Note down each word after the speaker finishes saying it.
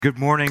Good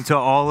morning to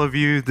all of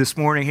you this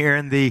morning here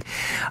in the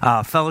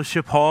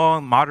fellowship hall,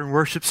 modern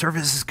worship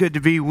service. It's good to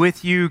be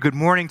with you. Good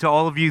morning to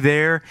all of you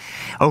there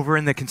over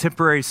in the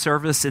contemporary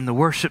service in the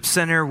worship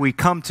center. We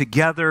come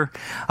together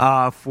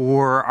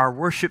for our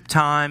worship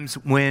times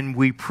when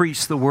we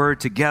preach the word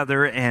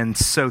together. And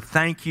so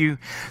thank you.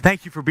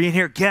 Thank you for being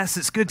here. Guests,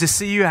 it's good to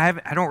see you. I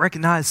don't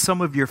recognize some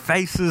of your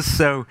faces,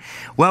 so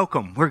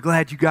welcome. We're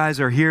glad you guys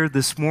are here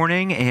this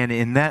morning, and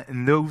in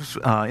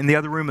the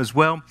other room as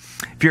well.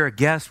 If you're a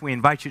guest, we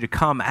invite you to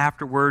come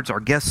afterwards. Our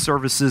guest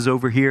services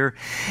over here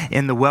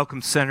in the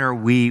Welcome Center.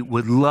 We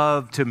would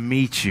love to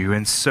meet you.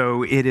 And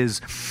so it is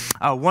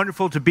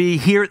wonderful to be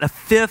here the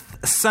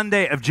 5th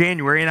Sunday of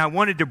January. And I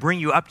wanted to bring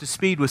you up to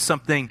speed with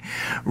something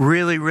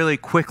really, really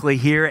quickly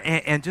here.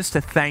 And just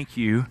to thank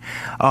you,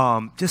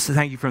 from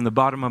the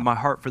bottom of my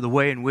heart for the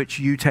way in which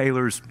you,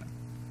 Taylors,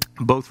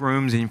 both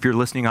rooms, and if you're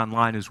listening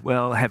online as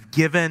well, have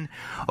given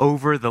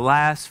over the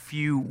last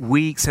few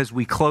weeks as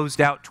we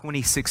closed out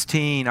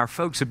 2016. Our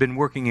folks have been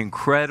working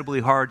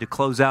incredibly hard to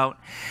close out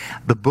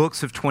the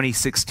books of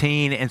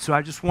 2016, and so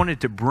I just wanted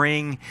to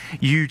bring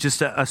you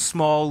just a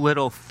small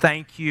little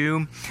thank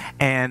you,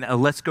 and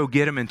let's go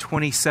get them in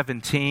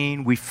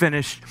 2017. We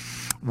finished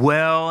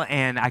well,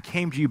 and I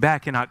came to you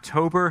back in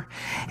October,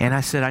 and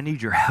I said, I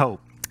need your help.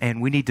 And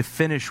we need to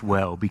finish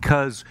well,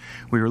 because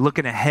we were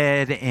looking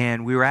ahead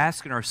and we were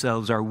asking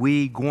ourselves, are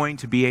we going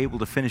to be able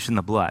to finish in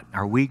the blood?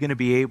 Are we going to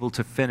be able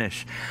to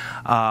finish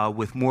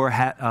with more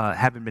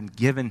having been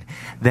given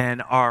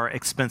than our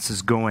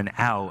expenses going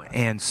out?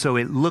 And so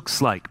it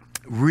looks like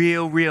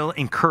real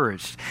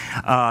encouraged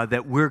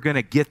that we're going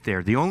to get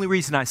there. The only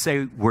reason I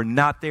say we're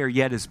not there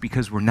yet is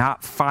because we're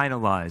not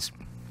finalized.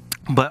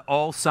 But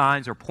all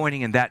signs are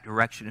pointing in that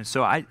direction. And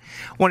so I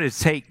wanted to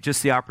take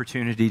just the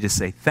opportunity to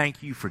say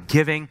thank you for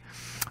giving.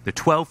 The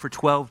 12 for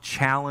 12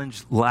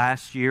 challenge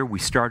last year, we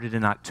started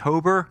in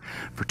October.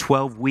 For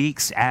 12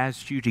 weeks,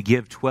 asked you to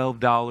give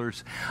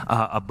 $12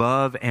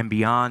 above and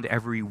beyond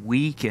every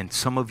week, and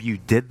some of you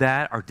did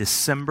that. Our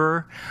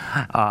 10-year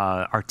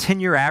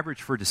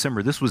average for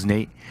December, this was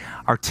neat.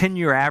 Our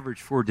 10-year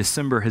average for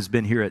December has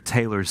been here at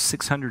Taylor's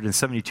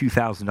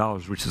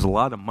 $672,000, which is a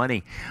lot of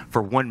money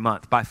for 1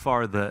 month, by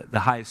far the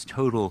highest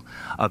total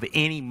of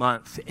any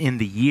month in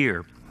the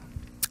year.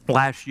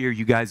 Last year,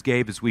 you guys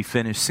gave, as we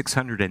finished,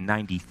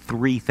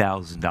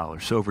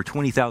 $693,000, so over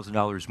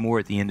 $20,000 more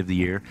at the end of the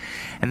year.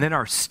 And then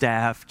our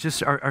staff,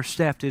 our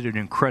staff did an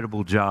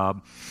incredible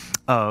job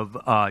of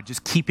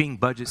just keeping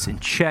budgets in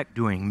check,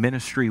 doing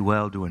ministry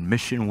well, doing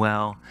mission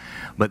well.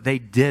 But they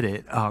did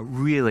it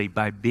really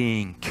by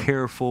being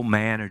careful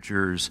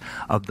managers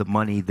of the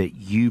money that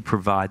you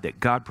provide, that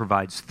God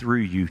provides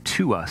through you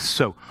to us.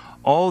 So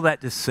all that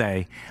to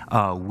say,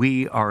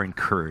 we are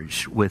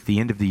encouraged with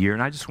the end of the year,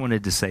 and I just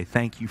wanted to say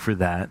thank you for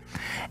that.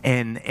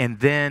 And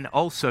then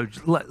also,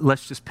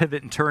 let's just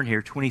pivot and turn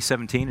here.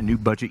 2017, a new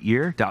budget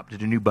year,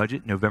 adopted a new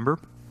budget in November.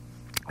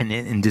 And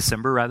in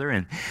December, rather.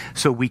 And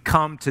so we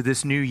come to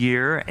this new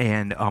year,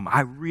 and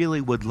I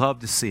really would love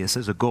to see us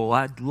as a goal.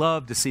 I'd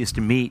love to see us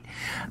to meet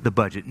the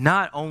budget.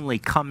 Not only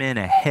come in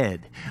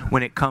ahead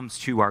when it comes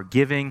to our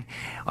giving,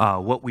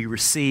 what we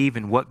receive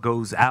and what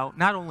goes out.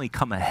 Not only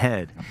come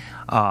ahead,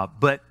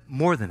 but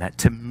more than that,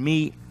 to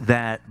meet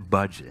that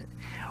budget,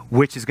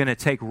 which is going to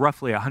take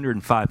roughly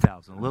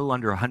 $105,000, a little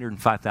under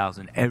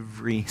 $105,000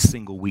 every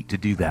single week to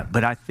do that.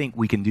 But I think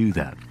we can do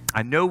that.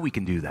 I know we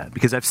can do that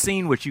because I've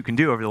seen what you can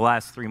do over the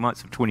last 3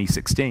 months of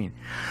 2016.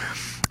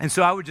 And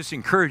so I would just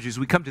encourage you, as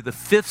we come to the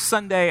 5th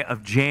Sunday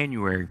of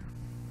January,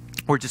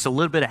 we're just a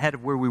little bit ahead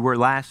of where we were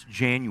last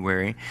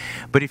January.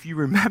 But if you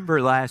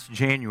remember last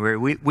January,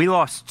 we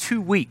lost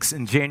 2 weeks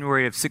in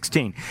January of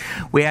 16.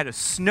 We had a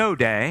snow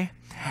day,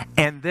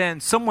 and then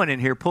someone in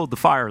here pulled the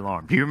fire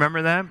alarm. Do you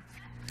remember that?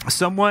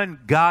 Someone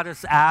got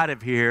us out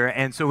of here,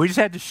 and so we just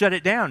had to shut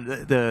it down.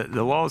 The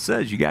law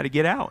says you got to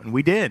get out, and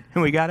we did,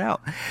 and we got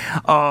out.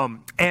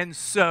 And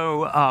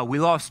so we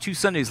lost 2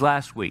 Sundays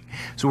last week.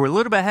 So we're a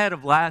little bit ahead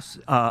of last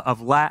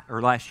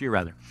year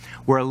rather.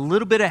 We're a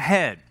little bit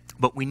ahead,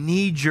 but we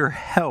need your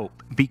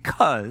help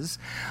because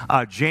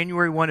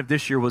January 1 of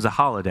this year was a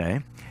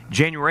holiday.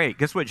 January 8,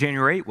 guess what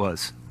January 8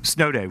 was?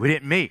 Snow day. We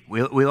didn't meet.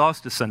 We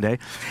lost a Sunday.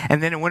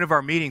 And then in one of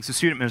our meetings, the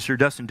student minister,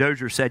 Dustin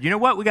Dozier, said, you know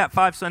what? We got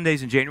 5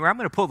 Sundays in January. I'm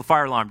going to pull the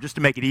fire alarm just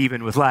to make it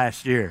even with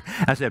last year.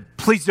 I said,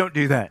 please don't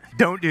do that.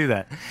 Don't do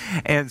that.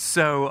 And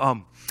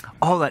so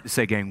all that to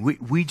say, gang,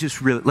 we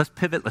just really, let's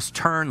pivot, let's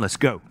turn, let's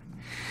go.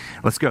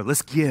 Let's go.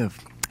 Let's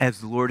give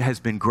as the Lord has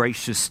been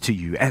gracious to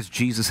you, as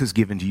Jesus has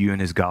given to you in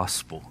his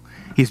gospel.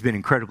 He's been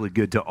incredibly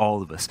good to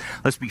all of us.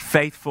 Let's be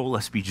faithful.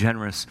 Let's be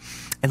generous.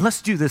 And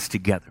let's do this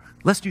together.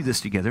 Let's do this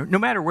together, no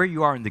matter where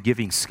you are in the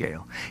giving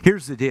scale.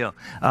 Here's the deal.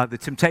 The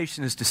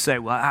temptation is to say,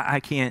 well,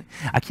 I can't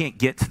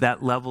get to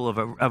that level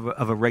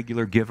of a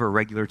regular giver, a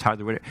regular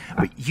tither, whatever.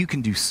 But you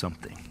can do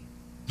something.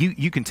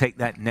 You can take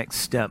that next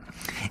step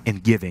in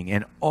giving,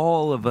 and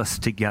all of us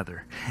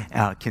together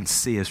can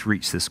see us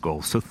reach this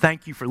goal. So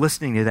thank you for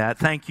listening to that.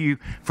 Thank you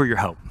for your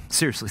help.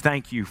 Seriously,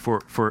 thank you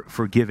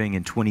for giving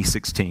in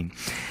 2016.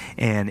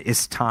 And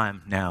it's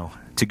time now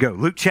to go.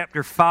 Luke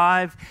chapter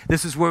 5,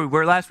 this is where we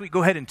were last week.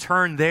 Go ahead and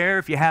turn there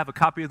if you have a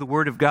copy of the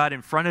Word of God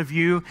in front of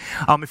you.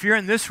 If you're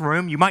in this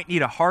room, you might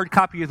need a hard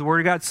copy of the Word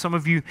of God. Some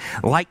of you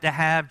like to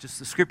have just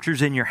the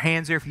scriptures in your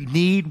hands there. If you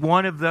need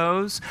one of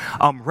those,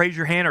 raise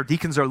your hand. Our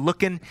deacons are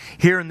looking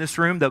here in this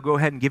room. They'll go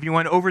ahead and give you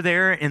one. Over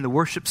there in the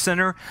worship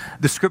center,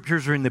 the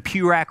scriptures are in the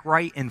pew rack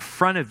right in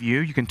front of you.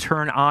 You can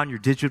turn on your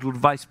digital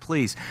device,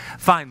 please.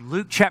 Find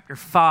Luke chapter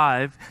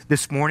 5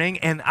 this morning,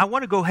 and I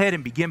want to go ahead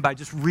and begin by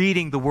just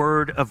reading the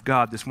Word of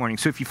God this morning.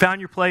 So if you found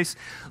your place,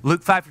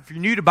 Luke 5. If you're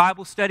new to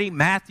Bible study,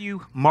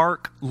 Matthew,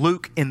 Mark,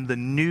 Luke in the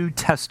New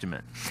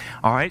Testament.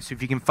 All right, so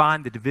if you can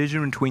find the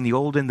division between the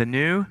old and the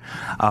new,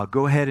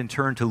 go ahead and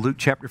turn to Luke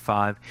chapter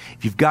 5.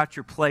 If you've got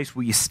your place,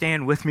 will you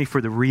stand with me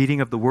for the reading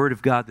of the Word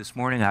of God this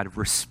morning out of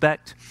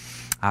respect,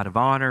 out of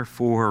honor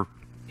for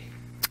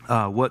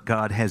what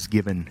God has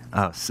given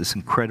us, this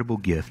incredible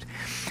gift.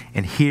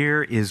 And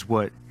here is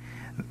what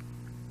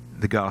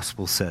the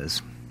gospel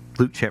says.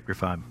 Luke chapter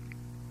 5,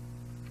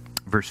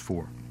 verse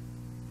 4.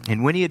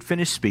 And when he had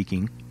finished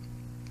speaking,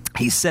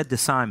 he said to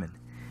Simon,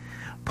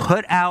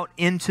 "Put out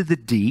into the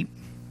deep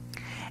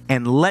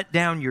and let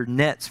down your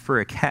nets for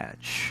a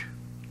catch."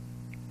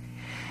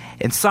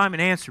 And Simon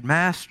answered,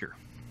 "Master,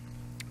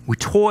 we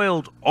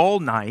toiled all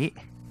night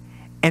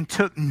and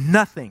took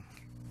nothing.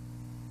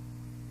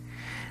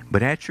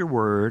 But at your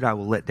word, I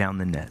will let down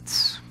the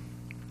nets."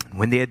 And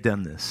when they had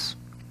done this,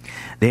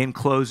 they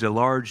enclosed a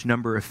large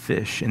number of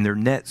fish, and their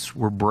nets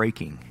were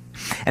breaking.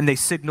 And they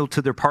signaled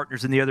to their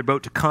partners in the other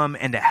boat to come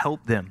and to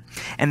help them.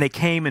 And they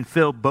came and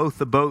filled both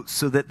the boats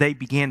so that they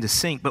began to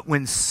sink. But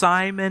when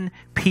Simon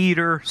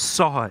Peter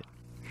saw it,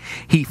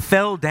 he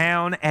fell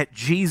down at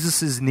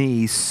Jesus'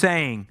 knees,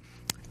 saying,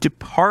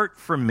 "Depart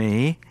from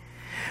me,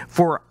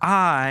 for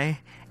I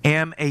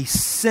am a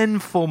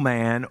sinful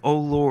man, O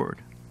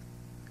Lord."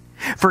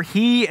 For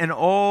he and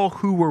all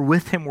who were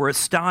with him were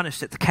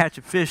astonished at the catch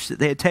of fish that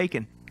they had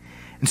taken.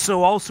 And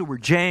so also were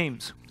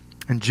James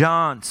and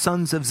John,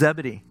 sons of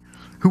Zebedee,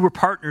 who were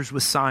partners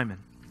with Simon.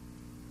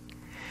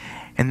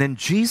 And then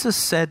Jesus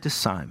said to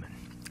Simon,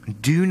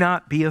 "Do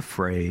not be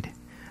afraid.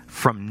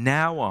 From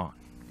now on,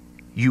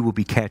 you will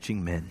be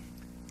catching men."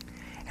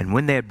 And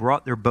when they had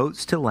brought their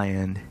boats to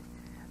land,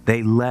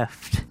 they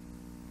left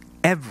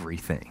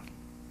everything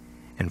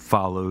and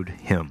followed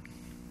him.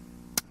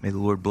 May the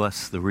Lord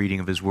bless the reading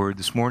of his word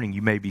this morning.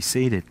 You may be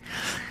seated.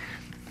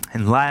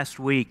 And last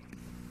week,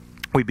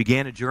 we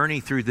began a journey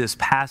through this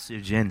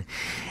passage, and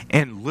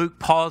Luke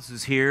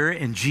pauses here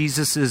in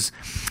Jesus'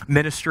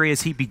 ministry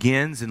as he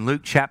begins. In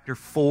Luke chapter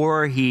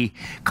 4, he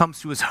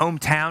comes to his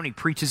hometown, he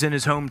preaches in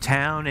his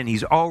hometown, and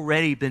he's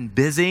already been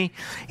busy.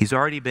 He's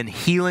already been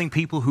healing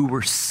people who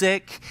were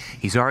sick.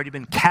 He's already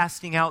been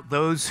casting out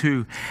those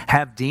who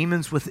have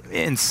demons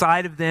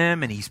inside of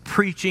them, and he's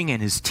preaching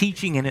and his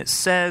teaching, and it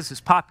says his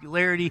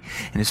popularity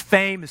and his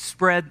fame is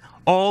spread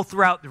all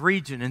throughout the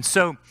region. And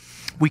so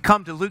we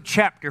come to Luke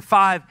chapter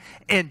 5,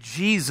 and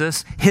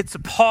Jesus hits a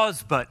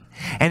pause button.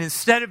 And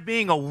instead of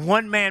being a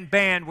one-man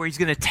band where he's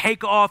going to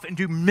take off and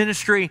do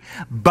ministry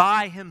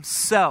by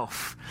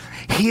himself,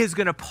 he is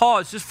going to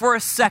pause just for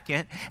a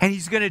second, and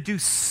he's going to do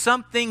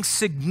something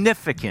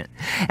significant.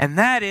 And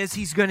that is,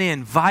 he's going to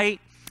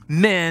invite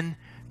men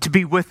to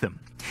be with him.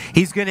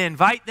 He's going to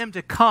invite them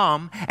to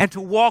come and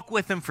to walk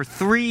with him for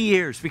 3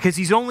 years, because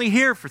he's only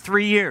here for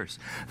 3 years,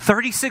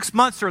 36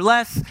 months or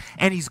less,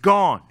 and he's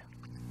gone.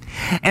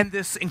 And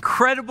this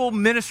incredible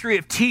ministry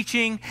of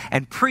teaching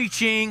and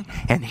preaching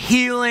and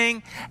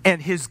healing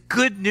and his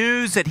good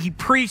news that he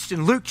preached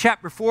in Luke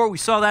chapter 4, we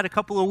saw that a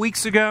couple of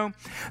weeks ago.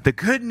 The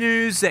good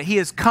news that he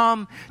has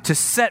come to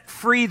set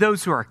free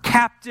those who are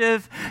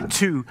captive,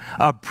 to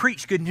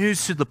preach good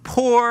news to the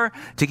poor,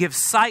 to give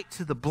sight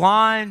to the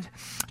blind,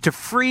 to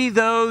free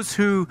those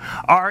who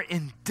are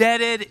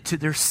indebted to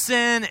their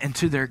sin and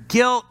to their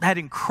guilt. That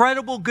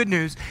incredible good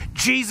news,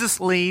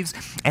 Jesus leaves,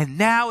 and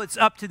now it's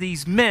up to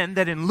these men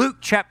that in Luke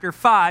chapter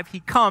 5, he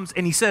comes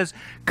and he says,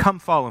 "Come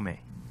follow me."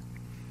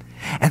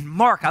 And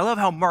Mark, I love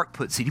how Mark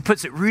puts it. He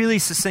puts it really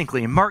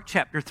succinctly in Mark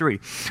chapter 3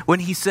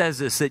 when he says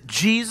this, that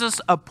Jesus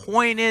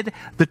appointed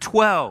the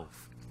 12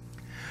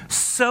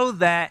 so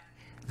that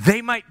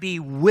they might be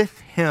with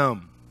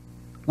him,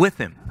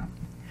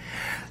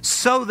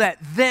 so that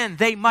then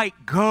they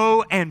might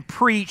go and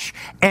preach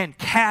and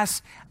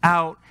cast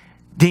out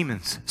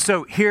demons.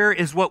 So here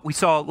is what we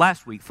saw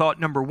last week. Thought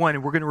number one,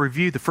 and we're going to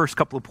review the first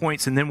couple of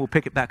points, and then we'll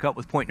pick it back up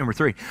with point number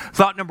 3.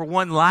 Thought number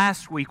one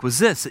last week was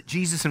this, that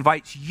Jesus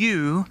invites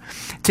you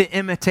to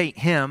imitate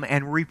him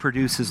and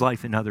reproduce his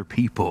life in other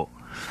people.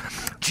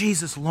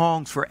 Jesus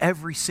longs for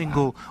every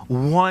single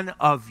one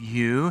of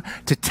you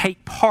to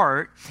take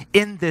part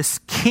in this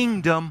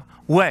kingdom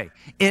way,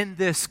 in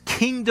this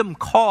kingdom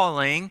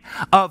calling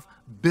of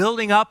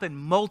building up and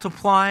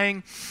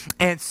multiplying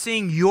and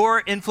seeing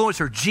your influence,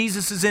 or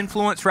Jesus'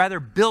 influence rather,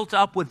 built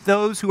up with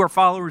those who are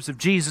followers of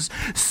Jesus,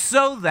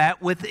 so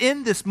that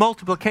within this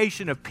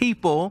multiplication of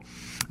people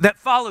that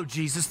follow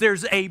Jesus,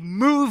 there's a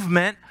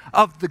movement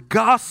of the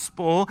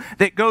gospel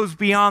that goes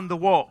beyond the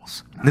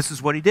walls. And this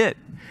is what he did.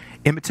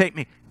 Imitate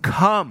me.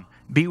 Come,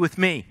 be with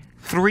me.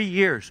 3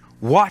 years,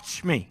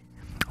 watch me,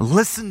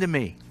 listen to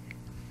me,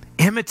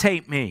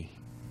 imitate me,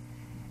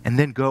 and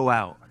then go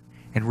out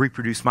and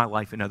reproduce my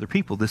life in other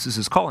people. This is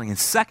his calling. And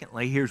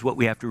secondly, here's what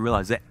we have to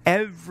realize, that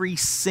every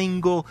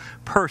single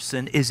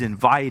person is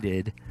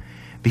invited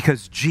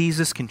because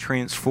Jesus can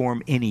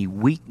transform any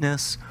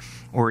weakness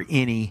or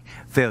any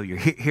failure.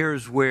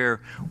 Here's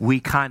where we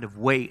kind of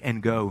wait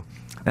and go,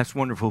 that's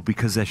wonderful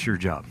because that's your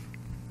job.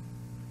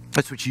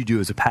 That's what you do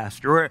as a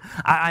pastor. Or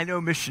I know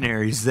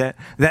missionaries that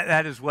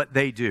is what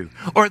they do.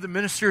 Or the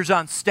ministers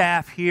on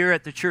staff here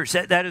at the church,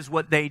 that is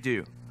what they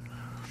do.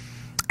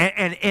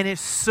 And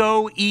it's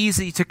so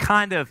easy to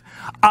kind of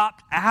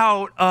opt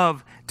out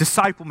of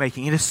disciple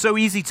making. It is so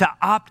easy to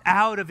opt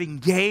out of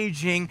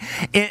engaging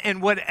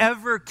in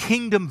whatever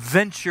kingdom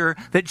venture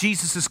that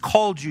Jesus has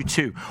called you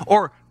to,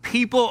 or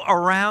people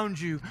around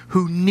you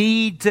who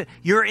need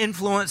your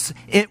influence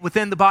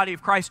within the body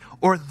of Christ,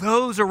 or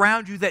those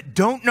around you that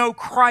don't know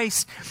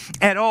Christ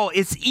at all.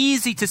 It's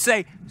easy to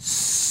say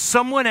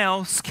someone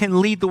else can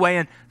lead the way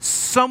and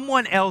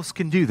someone else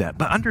can do that.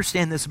 But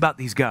understand this about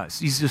these guys,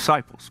 these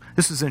disciples.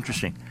 This is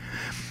interesting.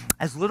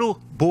 As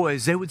little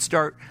boys, they would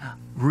start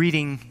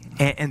reading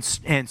and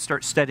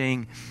start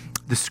studying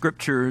the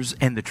scriptures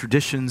and the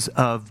traditions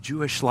of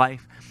Jewish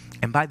life.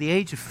 And by the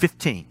age of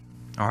 15,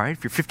 all right,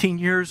 if you're 15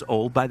 years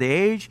old, by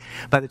the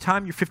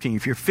time you're 15,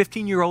 if you're a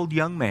 15-year-old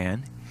young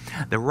man,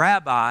 the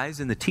rabbis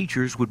and the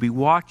teachers would be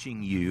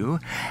watching you,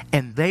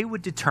 and they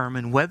would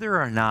determine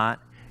whether or not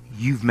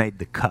you've made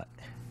the cut.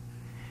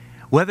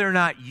 Whether or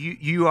not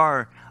you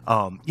are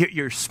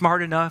you're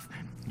smart enough,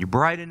 you're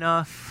bright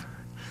enough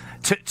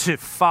to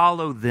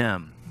follow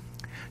them,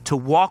 to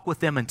walk with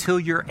them until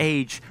you're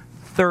age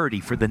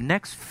 30 for the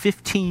next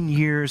 15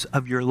 years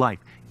of your life.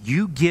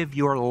 You give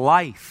your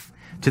life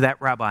to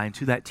that rabbi and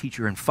to that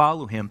teacher and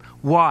follow him.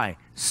 Why?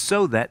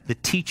 So that the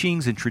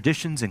teachings and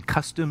traditions and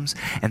customs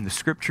and the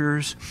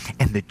scriptures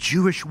and the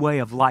Jewish way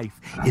of life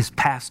is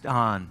passed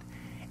on,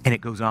 and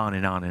it goes on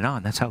and on and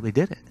on. That's how they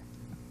did it.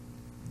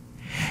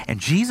 And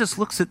Jesus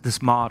looks at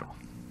this model.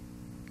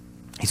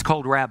 He's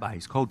called rabbi,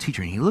 he's called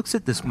teacher, and he looks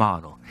at this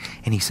model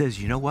and he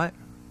says, you know what?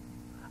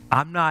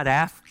 I'm not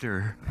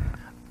after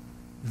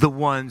the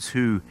ones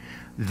who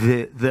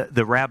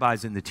the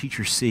rabbis and the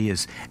teachers see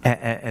as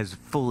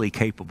fully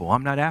capable.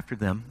 I'm not after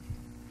them.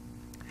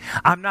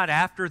 I'm not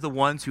after the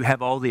ones who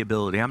have all the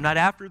ability. I'm not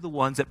after the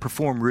ones that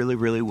perform really,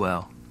 really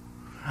well.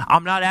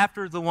 I'm not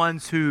after the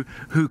ones who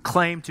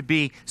claim to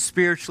be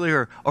spiritually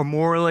or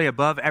morally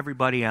above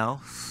everybody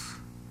else.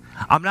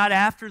 I'm not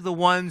after the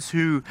ones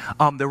who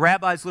the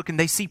rabbis look and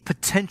they see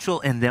potential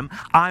in them.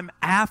 I'm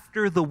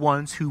after the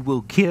ones who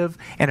will give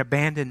and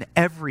abandon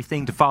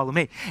everything to follow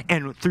me.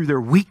 And through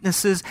their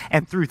weaknesses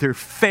and through their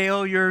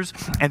failures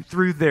and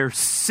through their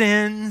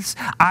sins,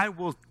 I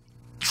will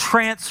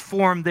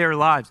transform their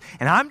lives.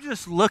 And I'm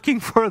just looking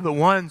for the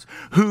ones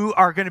who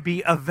are going to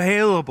be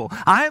available.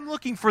 I'm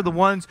looking for the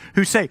ones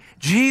who say,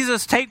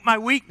 Jesus, take my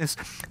weakness,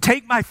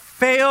 take my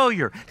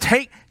failure,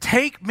 take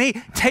me,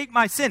 take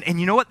my sin. And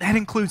you know what? That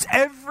includes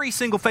every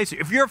single failure.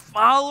 If you're a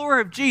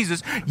follower of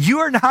Jesus, you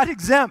are not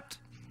exempt.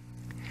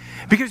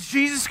 Because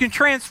Jesus can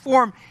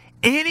transform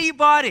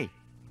anybody.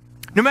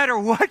 No matter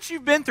what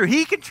you've been through,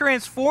 he can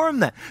transform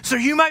that. So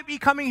you might be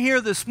coming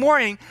here this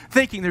morning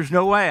thinking there's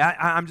no way.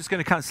 I'm just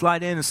going to kind of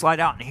slide in and slide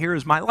out and here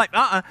is my life.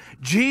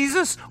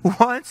 Jesus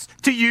wants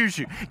to use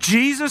you.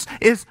 Jesus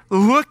is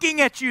looking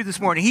at you this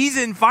morning. He's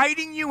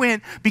inviting you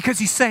in because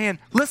he's saying,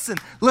 listen,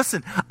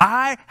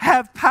 I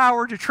have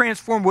power to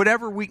transform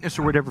whatever weakness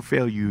or whatever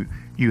failure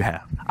you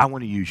have. I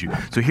want to use you.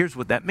 So here's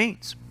what that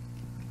means.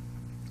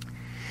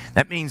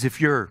 That means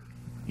if you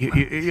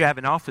have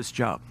an office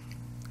job,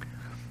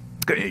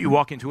 you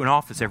walk into an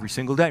office every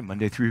single day,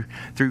 Monday through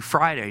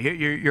Friday.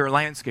 You're a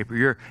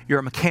landscaper. You're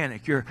a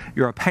mechanic. You're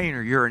a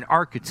painter. You're an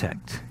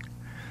architect.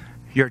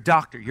 You're a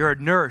doctor. You're a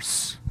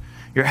nurse.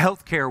 You're a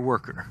healthcare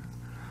worker.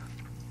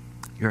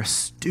 You're a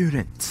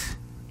student.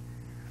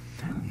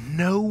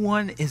 No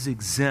one is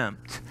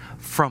exempt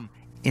from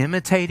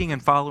imitating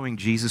and following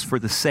Jesus for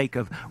the sake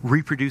of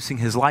reproducing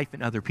his life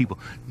in other people.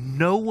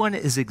 No one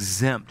is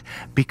exempt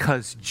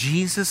because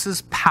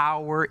Jesus'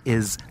 power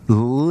is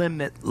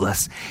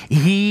limitless.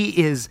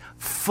 He is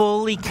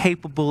fully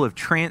capable of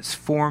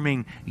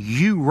transforming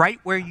you right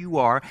where you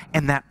are,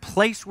 and that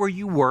place where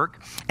you work,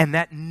 and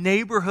that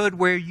neighborhood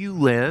where you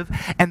live,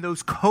 and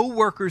those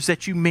co-workers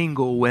that you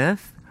mingle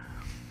with.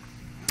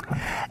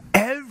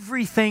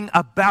 Everything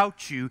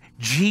about you,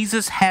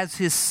 Jesus has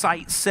his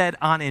sights set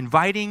on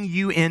inviting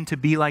you in to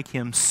be like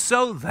him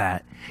so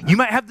that you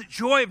might have the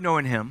joy of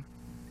knowing him,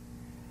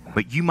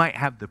 but you might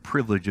have the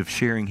privilege of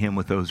sharing him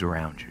with those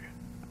around you.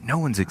 No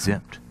one's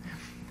exempt.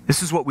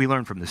 This is what we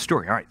learn from this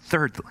story. All right,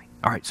 thirdly.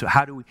 All right, so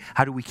how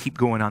do we keep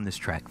going on this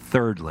track?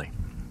 Thirdly,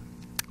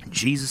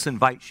 Jesus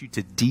invites you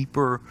to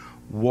deeper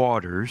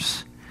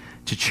waters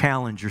to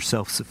challenge your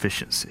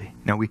self-sufficiency.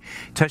 Now, we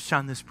touched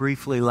on this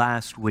briefly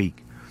last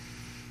week.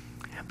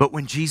 But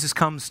when Jesus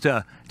comes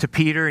to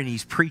Peter and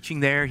he's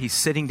preaching there, he's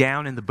sitting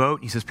down in the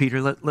boat and he says,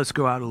 Peter, let's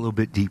go out a little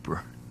bit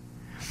deeper.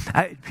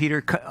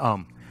 Peter,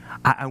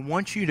 I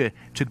want you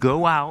to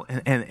go out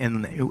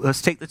and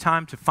let's take the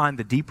time to find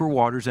the deeper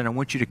waters, and I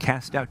want you to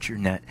cast out your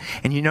net.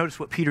 And you notice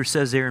what Peter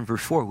says there in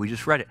verse 4. We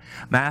just read it.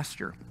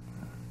 Master,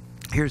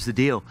 here's the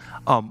deal.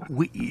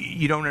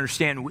 You don't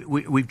understand.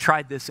 We've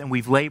tried this and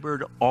we've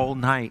labored all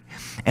night.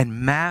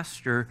 And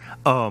Master,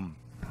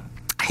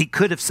 he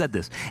could have said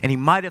this, and he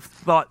might have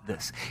thought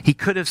this. He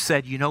could have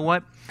said, you know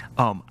what?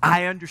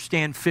 I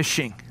understand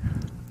fishing.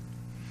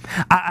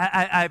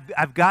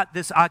 I've got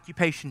this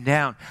occupation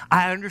down.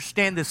 I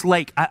understand this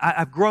lake.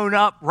 I've grown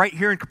up right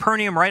here in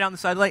Capernaum, right on the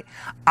side of the lake.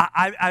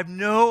 I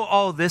know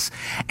all this.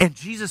 And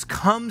Jesus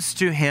comes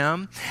to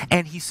him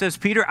and he says,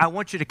 Peter, I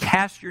want you to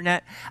cast your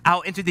net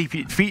out into the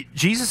deep.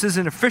 Jesus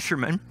isn't a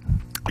fisherman.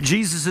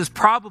 Jesus is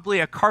probably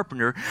a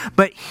carpenter,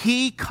 but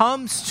he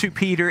comes to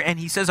Peter and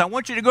he says, I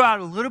want you to go out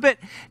a little bit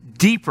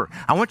deeper.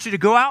 I want you to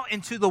go out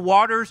into the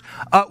waters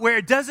where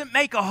it doesn't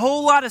make a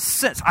whole lot of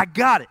sense. I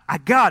got it.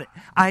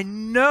 I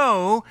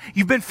know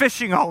you've been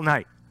fishing all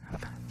night.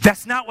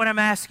 That's not what I'm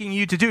asking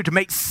you to do, to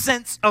make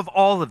sense of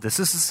all of this.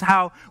 This is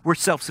how we're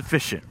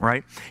self-sufficient,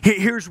 right?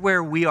 Here's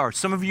where we are.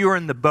 Some of you are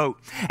in the boat,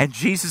 and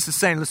Jesus is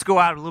saying, let's go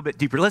out a little bit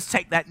deeper. Let's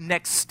take that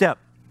next step.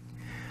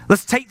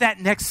 Let's take that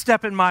next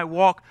step in my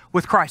walk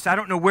with Christ. I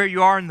don't know where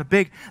you are in the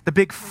big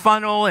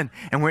funnel, and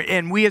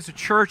we as a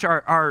church,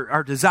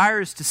 our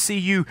desire is to see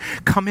you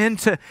come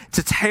into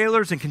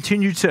Taylor's and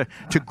continue to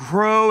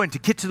grow and to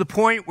get to the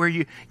point where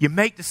you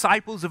make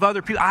disciples of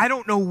other people. I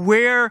don't know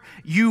where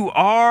you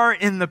are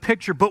in the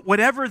picture, but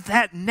whatever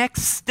that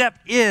next step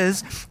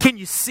is, can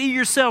you see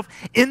yourself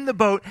in the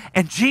boat?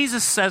 And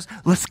Jesus says,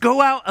 let's go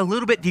out a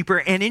little bit deeper.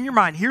 And in your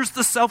mind, here's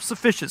the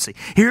self-sufficiency.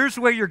 Here's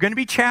where you're going to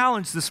be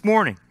challenged this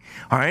morning.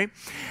 All right?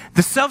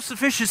 The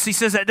self-sufficiency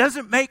says that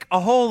doesn't make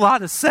a whole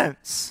lot of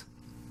sense.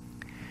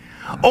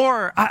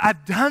 Or,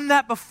 I've done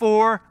that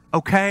before,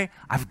 okay?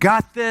 I've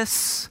got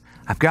this.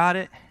 I've got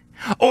it.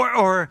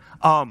 Or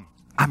I'm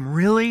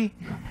really,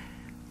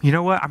 you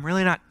know what? I'm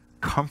really not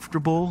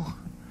comfortable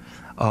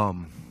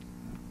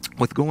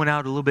with going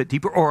out a little bit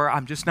deeper. Or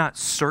I'm just not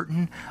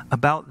certain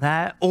about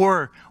that.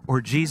 Or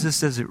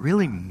Jesus, does it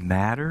really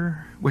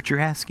matter what you're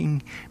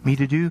asking me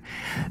to do?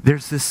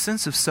 There's this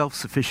sense of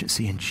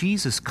self-sufficiency, and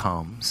Jesus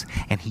comes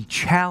and he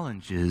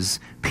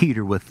challenges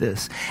Peter with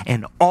this.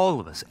 And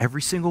all of us,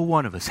 every single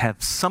one of us,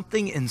 have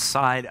something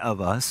inside of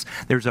us.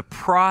 There's a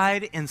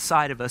pride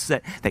inside of us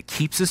that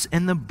keeps us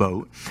in the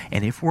boat.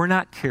 And if we're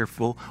not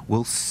careful,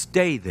 we'll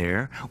stay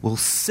there. We'll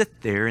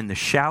sit there in the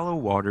shallow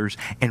waters,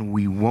 and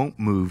we won't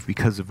move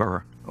because of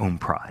our own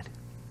pride.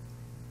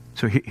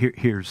 So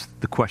here's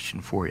the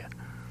question for you.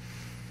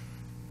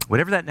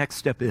 Whatever that next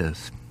step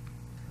is,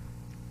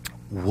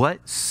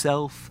 what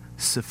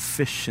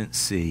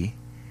self-sufficiency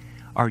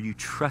are you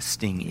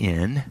trusting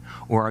in,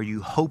 or are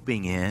you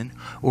hoping in,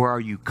 or are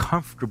you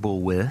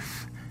comfortable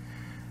with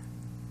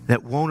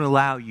that won't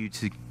allow you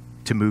to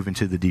move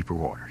into the deeper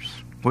waters?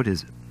 What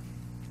is it?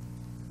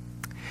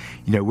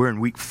 You know, we're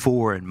in week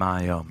 4 in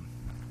my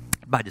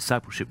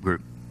discipleship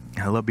group.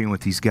 I love being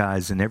with these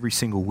guys, and every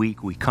single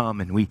week we come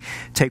and we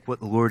take what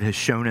the Lord has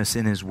shown us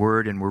in His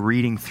Word, and we're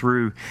reading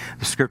through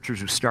the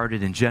Scriptures. We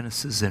started in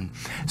Genesis, and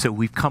so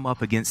we've come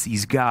up against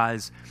these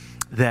guys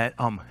that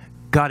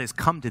God has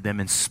come to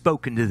them and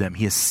spoken to them.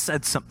 He has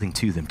said something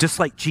to them, just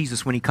like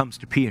Jesus when He comes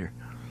to Peter.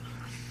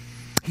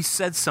 He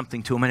said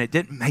something to him, and it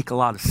didn't make a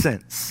lot of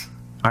sense.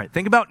 All right,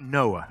 think about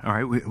Noah. All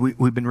right,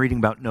 we've been reading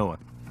about Noah.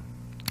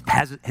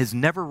 Has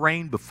never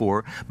rained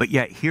before, but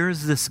yet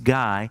here's this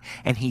guy,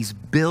 and he's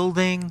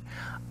building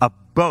a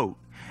boat,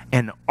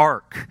 an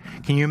ark.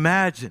 Can you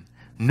imagine?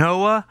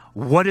 Noah,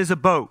 what is a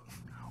boat?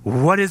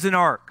 What is an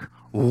ark?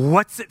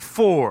 What's it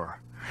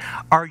for?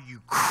 Are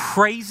you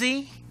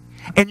crazy?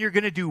 And you're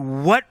going to do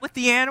what with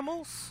the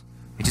animals?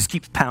 It just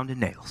keeps pounding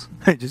nails.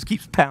 It just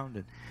keeps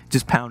pounding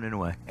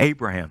away.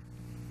 Abraham,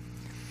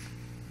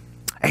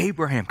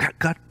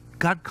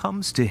 God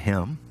comes to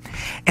him.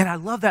 And I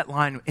love that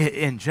line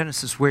in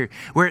Genesis where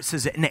it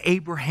says, and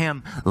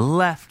Abraham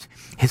left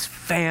his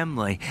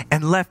family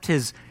and left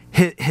his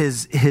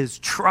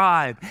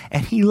tribe,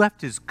 and he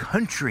left his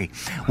country.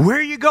 Where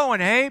are you going,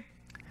 Abe?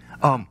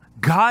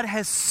 God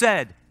has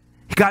said,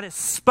 God has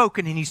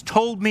spoken, and He's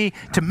told me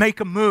to make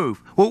a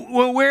move.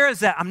 Well, where is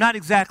that? I'm not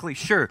exactly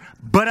sure,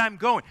 but I'm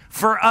going.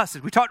 For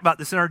us, we talked about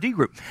this in our D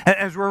group,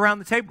 as we're around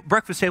the table,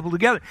 breakfast table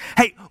together.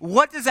 Hey,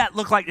 what does that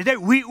look like today?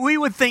 We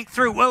would think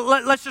through, well,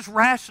 let's just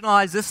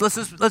rationalize this.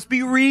 Let's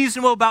be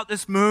reasonable about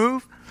this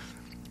move.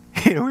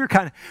 You know, we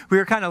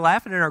were kind of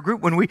laughing in our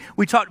group when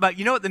we talked about,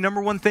 you know what the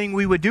number one thing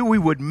we would do? We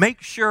would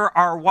make sure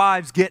our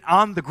wives get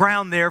on the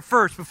ground there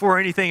first before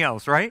anything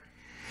else, right?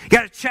 You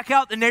got to check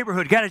out the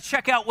neighborhood. You got to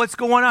check out what's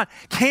going on.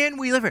 Can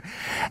we live here?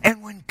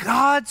 And when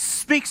God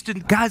speaks to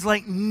guys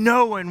like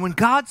Noah, and when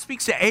God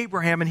speaks to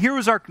Abraham, and here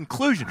was our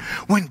conclusion.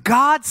 When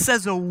God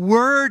says a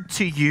word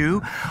to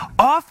you,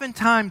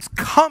 oftentimes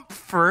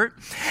comfort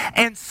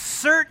and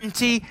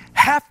certainty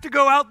have to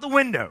go out the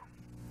window.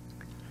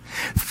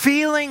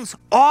 Feelings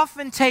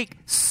often take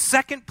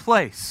second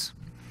place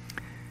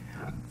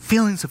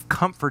feelings of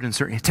comfort and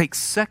certainty. It takes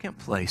second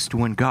place to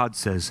when God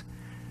says,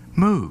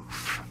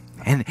 move.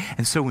 And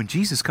so when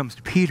Jesus comes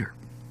to Peter,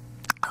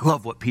 I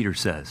love what Peter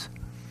says.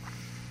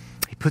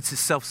 He puts his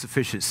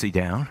self-sufficiency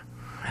down.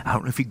 I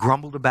don't know if he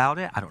grumbled about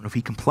it. I don't know if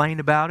he complained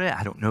about it.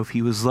 I don't know if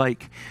he was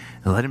like,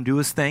 let him do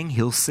his thing.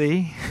 He'll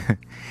see.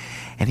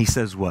 And he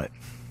says what?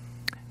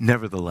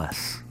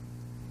 Nevertheless,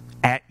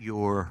 at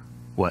your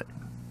what?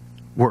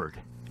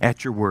 Word.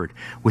 At your word.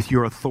 With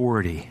your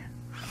authority.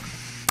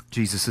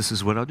 Jesus, this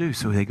is what I'll do.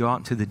 So they go out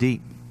into the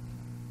deep.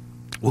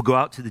 We'll go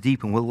out to the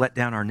deep and we'll let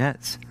down our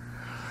nets.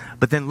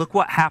 But then look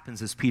what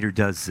happens as Peter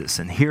does this.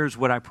 And here's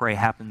what I pray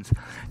happens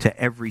to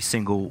every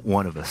single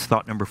one of us.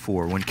 Thought number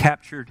 4. When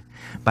captured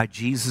by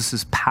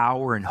Jesus'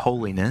 power and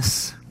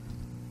holiness,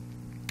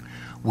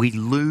 we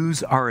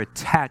lose our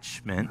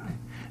attachment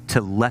to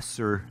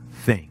lesser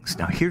things.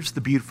 Now, here's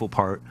the beautiful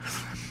part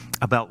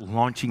about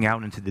launching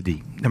out into the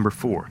deep. Number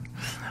 4.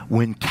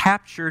 When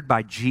captured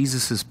by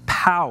Jesus'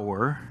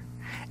 power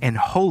and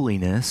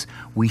holiness,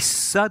 we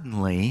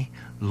suddenly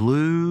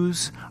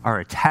lose our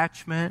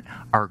attachment,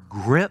 our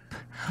grip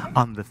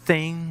on the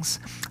things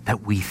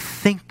that we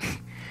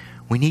think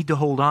we need to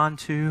hold on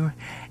to,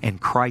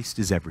 and Christ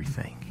is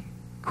everything.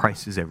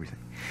 Christ is everything.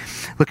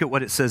 Look at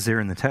what it says there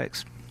in the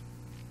text.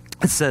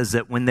 It says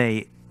that when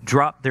they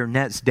dropped their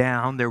nets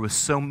down, there was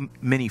so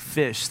many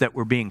fish that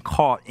were being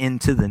caught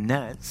into the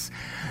nets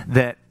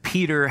that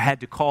Peter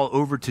had to call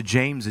over to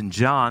James and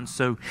John.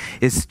 So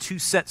it's 2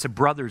 sets of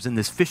brothers in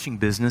this fishing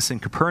business in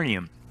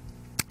Capernaum.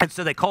 And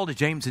so they called to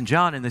James and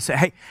John and they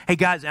said, hey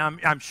guys,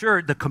 I'm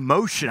sure the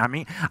commotion,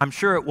 I'm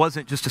sure it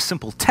wasn't just a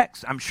simple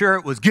text. I'm sure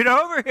it was, get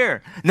over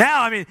here.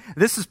 Now,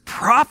 this is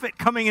profit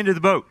coming into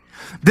the boat.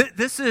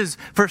 This is,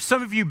 for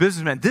some of you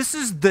businessmen, this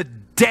is the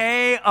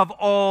day of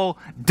all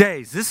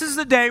days. This is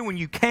the day when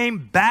you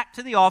came back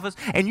to the office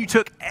and you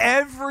took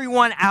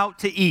everyone out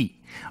to eat.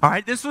 All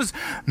right, this was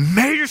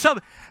major stuff.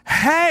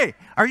 Hey,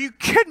 are you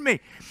kidding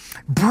me?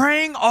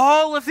 Bring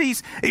all of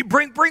these,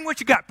 bring what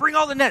you got, bring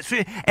all the nets.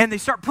 And they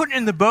start putting it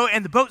in the boat,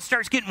 and the boat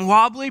starts getting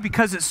wobbly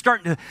because it's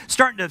starting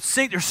to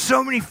sink. There's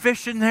so many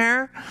fish in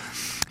there.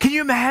 Can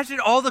you imagine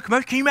all the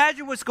commotion? Can you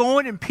imagine what's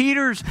going in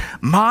Peter's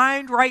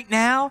mind right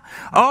now?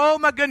 Oh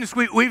my goodness,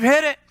 we've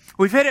hit it.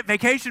 We've hit it.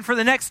 Vacation for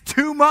the next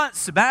 2 months.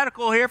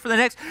 Sabbatical here for the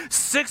next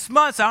 6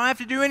 months. I don't have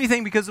to do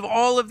anything because of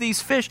all of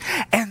these fish.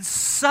 And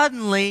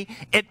suddenly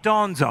it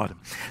dawns on him.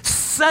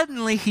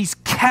 Suddenly he's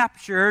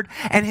captured,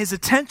 and his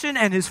attention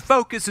and his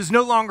focus is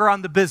no longer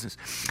on the business.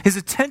 His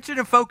attention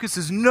and focus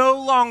is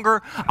no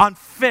longer on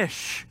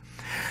fish.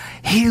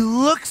 He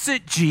looks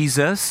at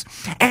Jesus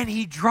and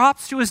he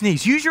drops to his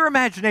knees. Use your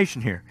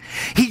imagination here.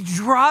 He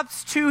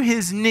drops to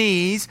his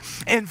knees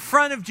in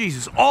front of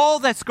Jesus. All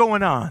that's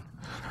going on.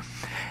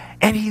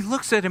 And he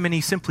looks at him and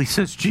he simply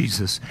says,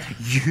 Jesus,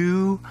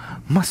 you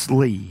must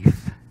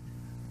leave.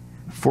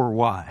 For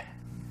why?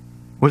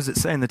 What does it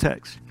say in the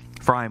text?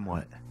 For I am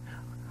what?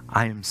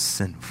 I am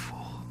sinful.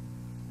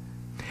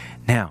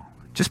 Now,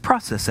 just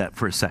process that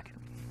for a second.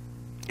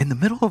 In the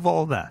middle of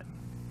all that,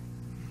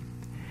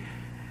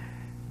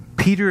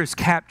 Peter is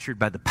captured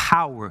by the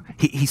power.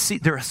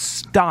 They're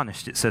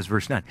astonished, it says,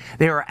 verse 9.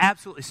 They are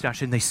absolutely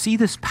astonished, and they see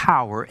this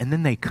power, and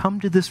then they come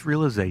to this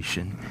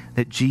realization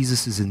that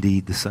Jesus is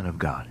indeed the Son of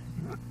God.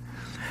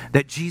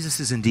 That Jesus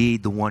is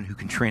indeed the one who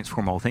can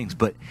transform all things,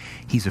 but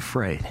he's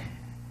afraid.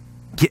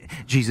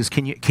 Jesus,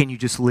 can you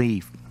just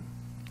leave?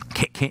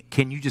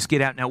 Can you just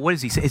get out? Now, what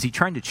does he say? Is he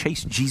trying to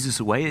chase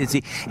Jesus away? Is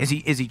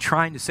he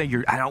trying to say,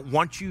 I don't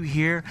want you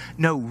here?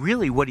 No,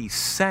 really what he's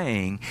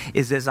saying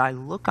is, as I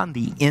look on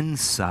the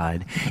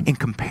inside in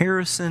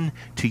comparison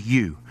to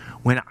you,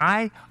 when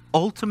I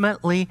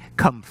ultimately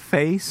come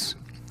face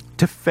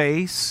to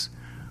face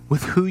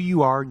with who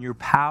you are and your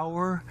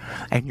power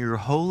and your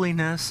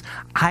holiness,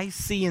 I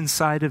see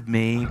inside of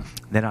me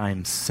that I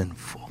am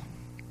sinful,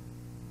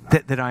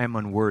 that I am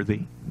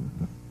unworthy.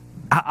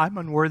 I'm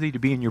unworthy to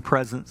be in your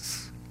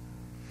presence.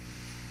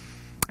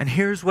 And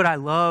here's what I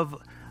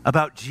love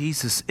about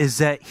Jesus is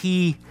that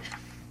he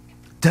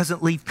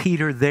doesn't leave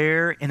Peter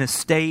there in a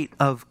state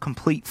of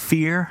complete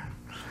fear.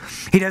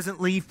 He doesn't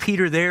leave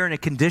Peter there in a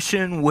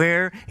condition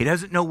where he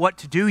doesn't know what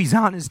to do. He's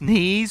on his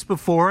knees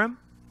before him.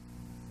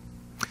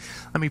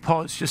 Let me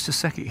pause just a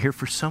second here.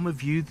 For some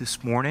of you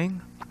this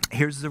morning,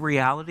 here's the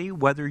reality.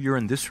 Whether you're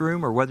in this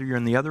room or whether you're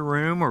in the other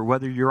room or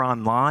whether you're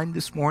online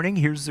this morning,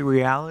 here's the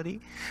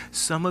reality.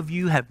 Some of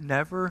you have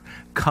never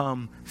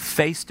come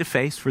face to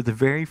face for the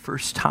very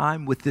first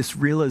time with this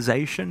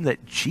realization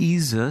that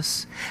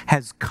Jesus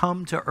has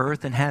come to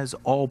earth and has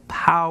all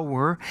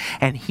power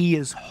and he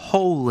is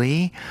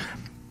holy,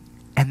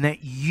 and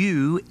that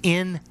you,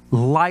 in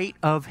light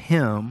of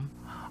him,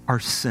 are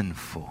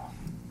sinful.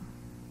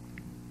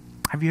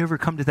 Have you ever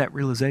come to that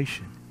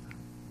realization?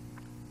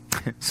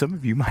 Some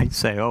of you might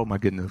say, oh my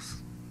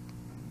goodness,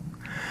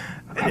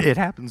 it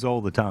happens all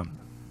the time.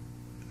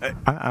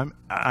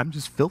 I'm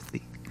just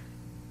filthy.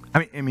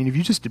 I mean, if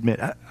you just admit,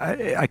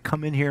 I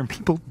come in here and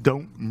people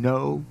don't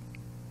know,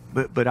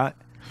 but I've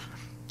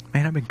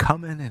been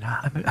coming and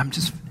I'm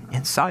just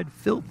inside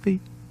filthy.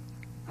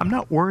 I'm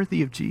not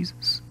worthy of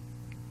Jesus.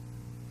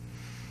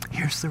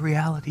 Here's the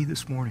reality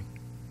this morning,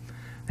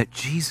 that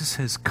Jesus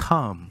has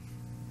come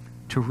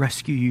to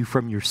rescue you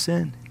from your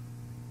sin.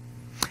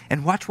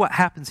 And watch what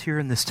happens here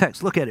in this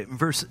text. Look at it in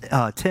verse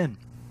 10.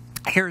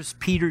 Here's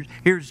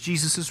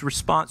Jesus'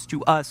 response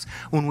to us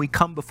when we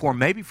come before him,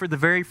 maybe for the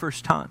very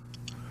first time.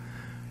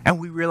 And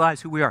we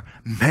realize who we are.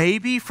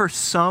 Maybe for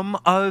some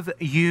of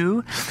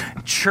you,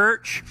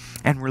 church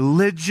and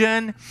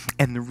religion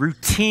and the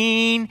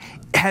routine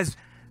has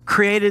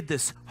created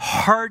this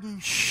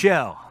hardened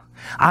shell.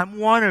 I'm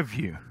one of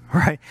you,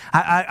 right?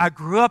 I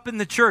grew up in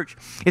the church.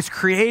 It's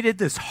created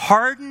this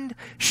hardened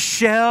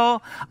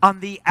shell on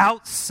the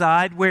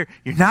outside where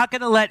you're not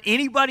going to let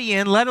anybody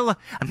in. I'm not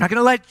going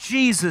to let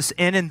Jesus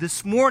in. And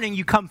this morning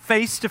you come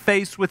face to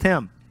face with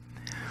him.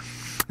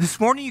 This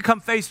morning you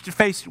come face to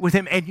face with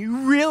him and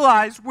you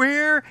realize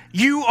where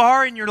you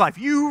are in your life.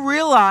 You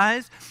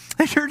realize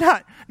that you're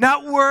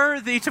not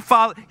worthy to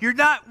follow. You're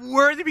not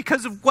worthy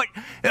because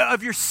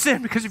of your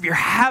sin, because of your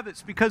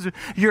habits, because of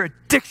your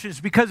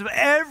addictions, because of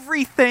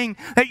everything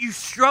that you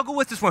struggle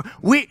with this morning.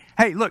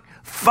 Hey, look,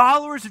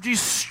 followers of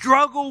Jesus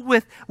struggle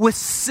with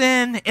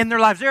sin in their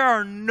lives. There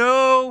are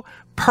no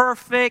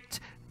perfect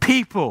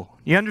people.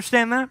 You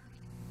understand that?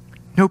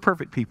 No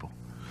perfect people.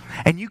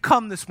 And you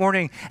come this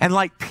morning, and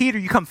like Peter,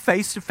 you come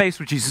face to face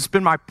with Jesus. It's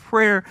been my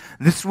prayer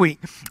this week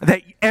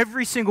that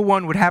every single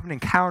one would have an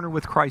encounter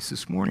with Christ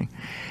this morning.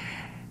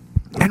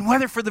 And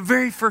whether for the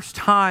very first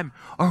time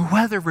or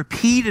whether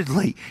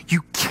repeatedly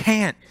you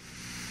can't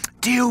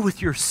deal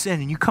with your sin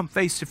and you come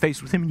face to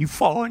face with him and you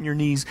fall on your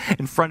knees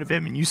in front of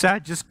him and you say, I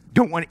just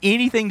don't want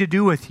anything to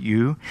do with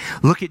you.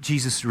 Look at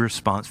Jesus'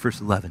 response,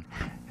 verse 11.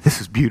 This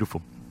is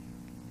beautiful.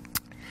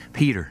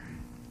 Peter,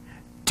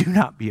 do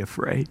not be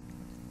afraid.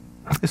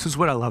 This is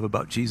what I love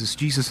about Jesus.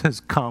 Jesus has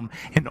come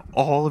in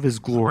all of his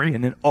glory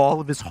and in all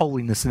of his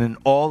holiness and in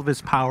all of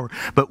his power.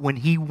 But when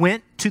he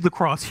went to the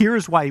cross, here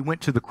is why he went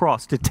to the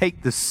cross: to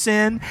take the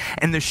sin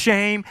and the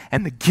shame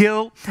and the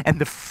guilt and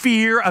the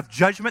fear of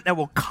judgment that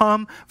will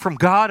come from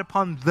God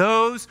upon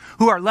those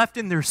who are left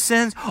in their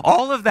sins.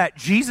 All of that,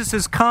 Jesus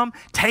has come,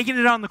 taking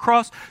it on the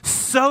cross,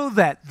 so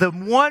that the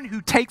one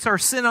who takes our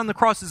sin on the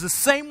cross is the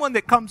same one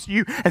that comes to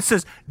you and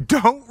says,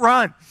 don't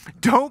run,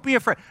 don't be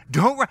afraid,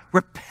 don't run,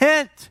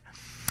 repent.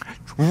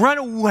 Run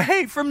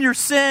away from your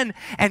sin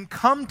and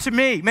come to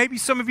me. Maybe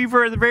some of you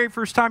for the very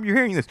first time you're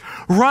hearing this.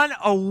 Run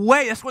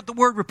away. That's what the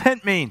word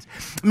repent means.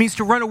 It means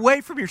to run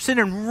away from your sin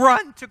and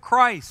run to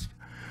Christ.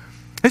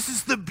 This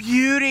is the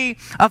beauty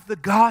of the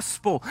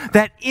gospel,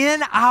 that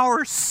in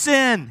our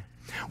sin,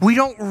 we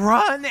don't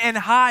run and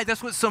hide.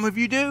 That's what some of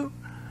you do.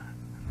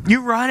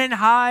 You run and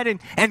hide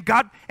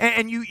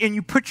and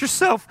you put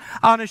yourself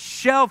on a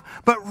shelf,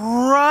 but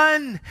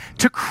run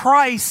to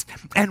Christ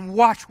and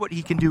watch what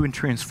he can do in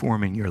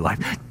transforming your life.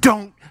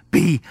 Don't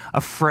be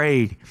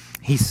afraid,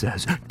 he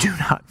says. Do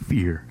not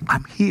fear.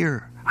 I'm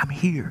here. I'm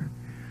here.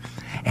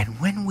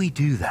 And when we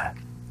do that,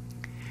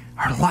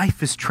 our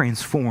life is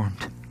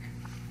transformed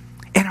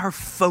and our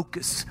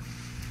focus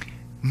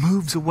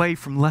moves away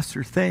from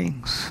lesser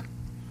things.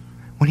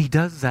 When he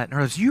does that,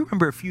 and you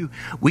remember a few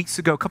weeks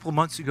ago, a couple of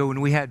months ago, when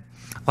we had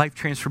Life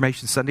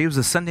Transformation Sunday. It was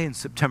a Sunday in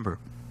September.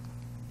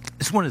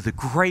 It's one of the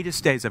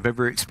greatest days I've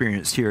ever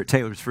experienced here at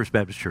Taylor's First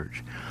Baptist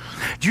Church.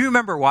 Do you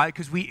remember why?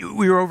 Because we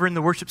were over in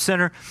the worship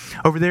center,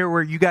 over there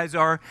where you guys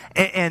are,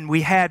 and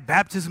we had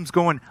baptisms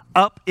going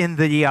up in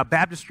the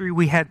baptistry.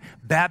 We had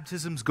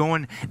baptisms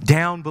going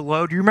down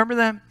below. Do you remember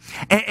that?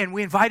 And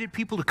we invited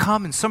people to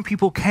come, and some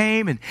people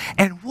came,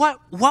 and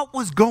what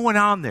was going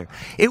on there?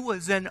 It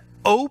was an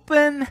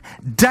open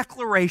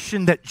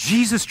declaration that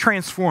Jesus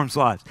transforms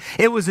lives.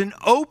 It was an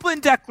open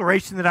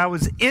declaration that I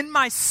was in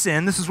my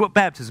sin. This is what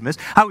baptism is.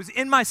 I was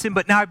in my sin,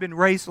 but now I've been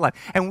raised to life.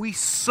 And we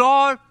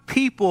saw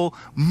people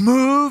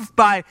moved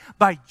by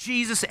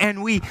Jesus,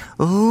 and we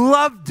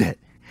loved it.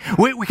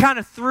 We kind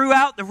of threw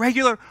out the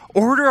regular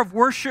order of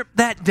worship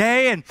that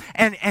day,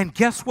 and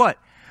guess what?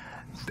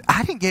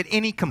 I didn't get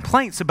any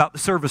complaints about the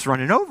service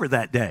running over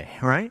that day,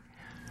 right?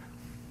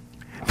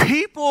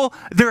 People,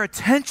 their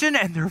attention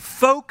and their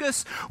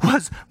focus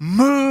was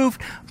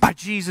moved by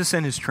Jesus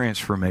and his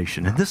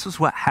transformation. And this is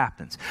what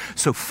happens.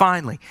 So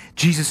finally,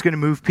 Jesus is going to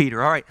move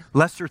Peter. All right,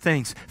 lesser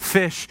things,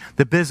 fish,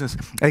 the business.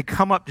 They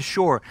come up to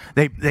shore.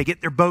 They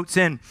get their boats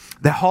in.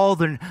 They haul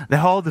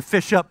the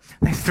fish up.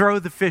 They throw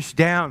the fish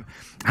down.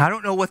 I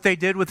don't know what they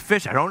did with the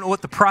fish. I don't know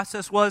what the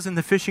process was in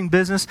the fishing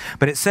business,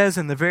 but it says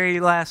in the very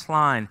last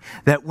line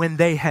that when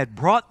they had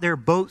brought their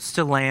boats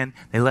to land,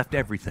 they left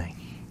everything.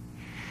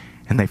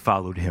 And they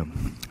followed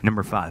him.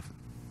 Number 5,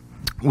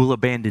 we'll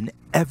abandon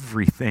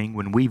everything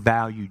when we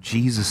value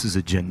Jesus'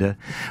 agenda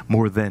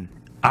more than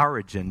our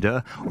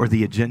agenda or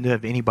the agenda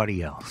of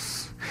anybody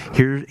else.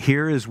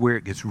 Here is where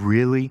it gets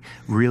really,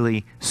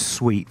 really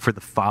sweet for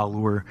the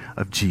follower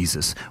of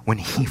Jesus. When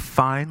he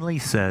finally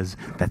says,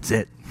 that's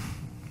it.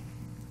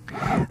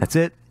 That's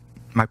it.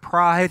 My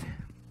pride,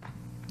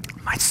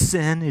 my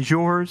sin is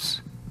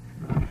yours.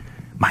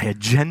 My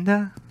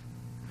agenda,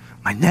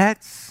 my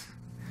nets,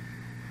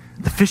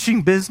 the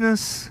fishing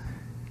business,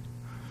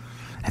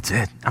 That's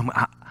it.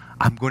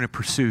 I'm going to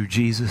pursue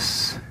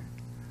Jesus.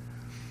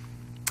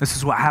 This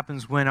is what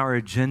happens when our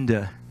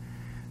agenda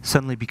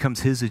suddenly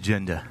becomes his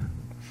agenda.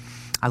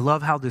 I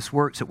love how this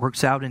works. It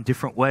works out in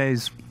different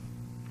ways.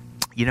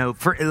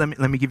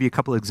 Let me give you a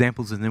couple of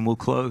examples and then we'll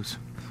close.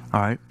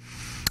 All right.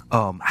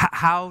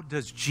 How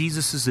does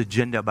Jesus'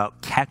 agenda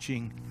about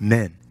catching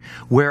men,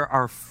 where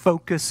our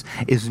focus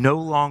is no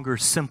longer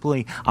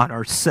simply on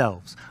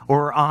ourselves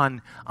or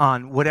on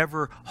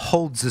whatever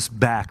holds us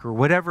back or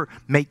whatever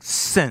makes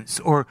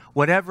sense or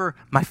whatever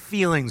my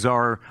feelings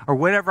are or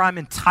whatever I'm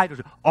entitled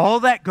to,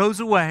 all that goes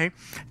away.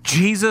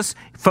 Jesus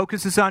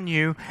focuses on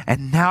you,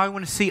 and now I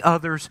want to see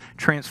others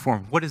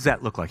transformed. What does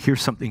that look like?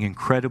 Here's something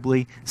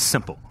incredibly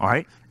simple, all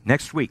right?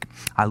 Next week,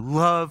 I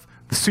love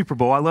the Super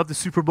Bowl. I love the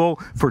Super Bowl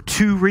for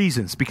two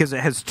reasons, because it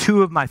has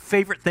two of my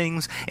favorite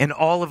things in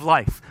all of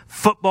life,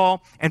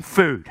 football and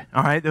food.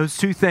 All right, those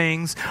two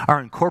things are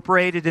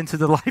incorporated into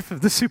the life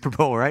of the Super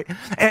Bowl, right?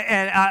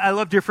 And I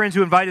love dear friends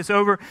who invite us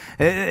over.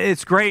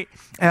 It's great.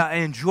 I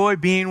enjoy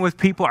being with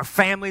people. Our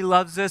family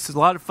loves this. It's a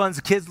lot of fun.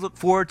 The kids look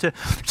forward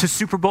to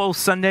Super Bowl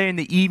Sunday in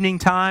the evening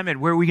time,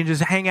 and where we can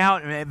just hang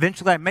out. And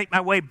eventually I make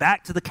my way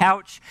back to the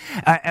couch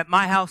at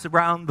my house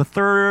around the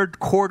third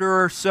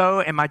quarter or so,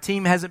 and my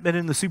team hasn't been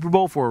in the Super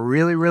Bowl for a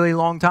really, really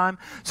long time.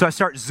 So I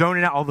start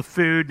zoning out all the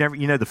food,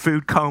 the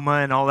food coma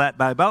and all that.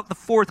 By about the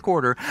fourth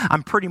quarter,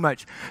 I'm pretty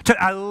much,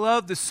 I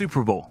love the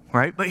Super Bowl,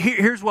 right? But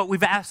here's what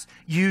we've asked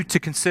you to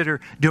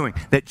consider doing,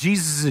 that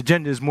Jesus'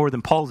 agenda is more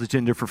than Paul's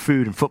agenda for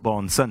food and football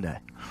on Sunday.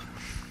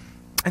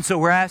 And so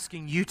we're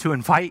asking you to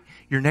invite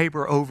your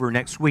neighbor over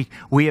next week.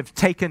 We have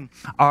taken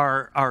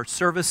our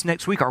service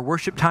next week, our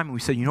worship time, and we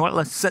said, you know what,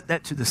 let's set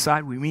that to the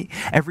side. We meet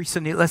every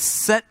Sunday. Let's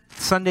set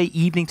Sunday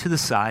evening to the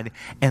side,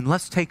 and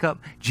let's take up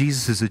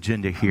Jesus'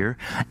 agenda here,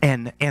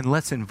 and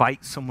let's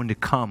invite someone to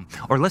come,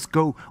 or let's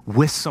go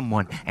with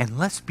someone, and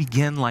let's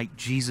begin like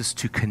Jesus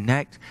to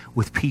connect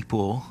with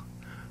people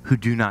who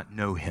do not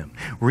know him.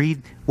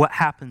 Read what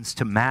happens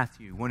to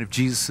Matthew, one of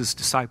Jesus'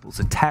 disciples,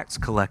 a tax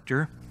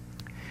collector.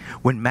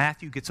 When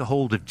Matthew gets a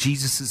hold of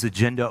Jesus'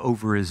 agenda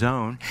over his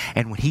own,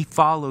 and when he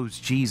follows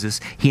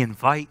Jesus, he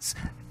invites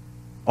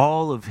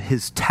all of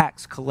his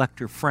tax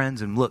collector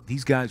friends, and look,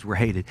 these guys were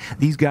hated.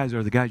 These guys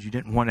are the guys you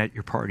didn't want at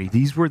your party.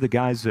 These were the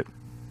guys that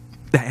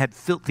had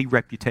filthy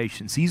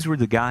reputations. These were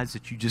the guys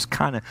that you just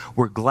kind of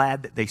were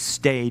glad that they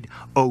stayed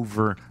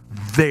over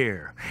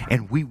there,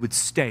 and we would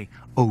stay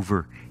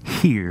over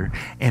here.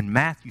 And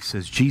Matthew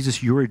says,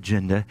 Jesus, your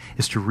agenda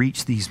is to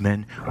reach these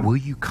men. Will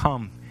you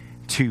come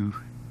to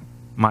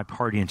my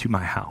party and to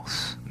my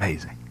house?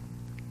 Amazing.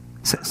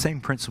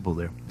 Same principle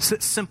there.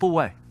 Simple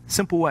way.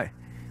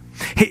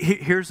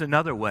 Here's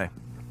another way.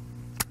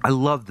 I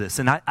love this,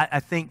 and I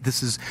think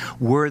this is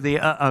worthy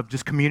of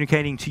just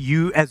communicating to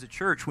you as a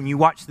church. When you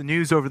watch the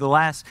news over the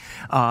last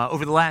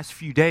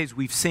few days,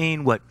 we've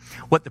seen what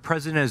the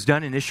president has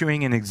done in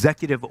issuing an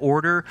executive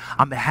order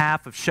on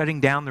behalf of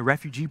shutting down the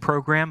refugee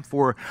program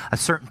for a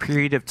certain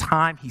period of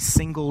time. He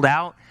singled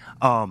out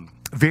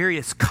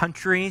various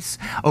countries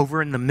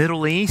over in the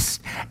Middle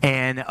East,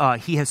 and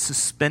he has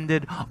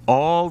suspended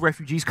all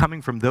refugees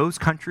coming from those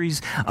countries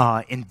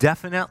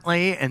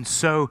indefinitely. And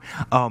so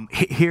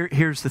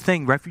here's the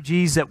thing.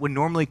 Refugees that would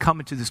normally come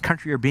into this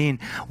country are being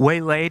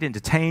waylaid and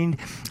detained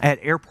at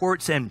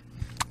airports. And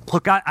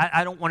look,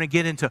 I don't want to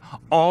get into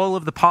all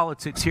of the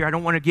politics here. I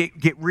don't want to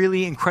get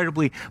really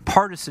incredibly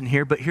partisan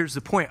here, but here's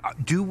the point.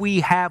 Do we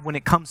have, when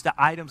it comes to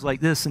items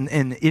like this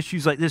and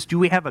issues like this, do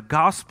we have a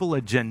gospel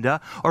agenda,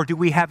 or do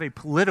we have a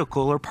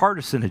political or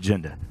partisan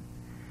agenda?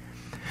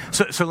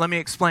 So let me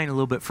explain a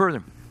little bit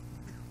further.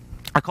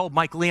 I called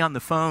Mike Lee on the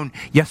phone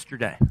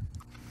yesterday.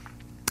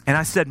 And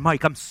I said,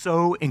 Mike, I'm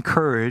so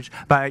encouraged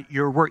by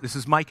your work. This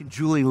is Mike and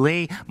Julie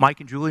Lee.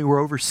 Mike and Julie were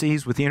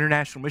overseas with the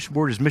International Mission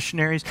Board as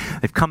missionaries.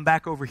 They've come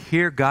back over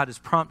here. God has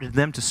prompted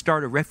them to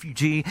start a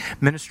refugee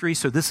ministry.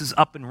 So this is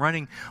up and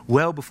running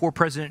well before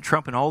President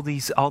Trump and all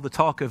the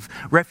talk of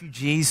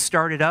refugees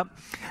started up.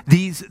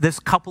 This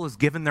couple has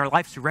given their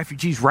lives to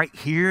refugees right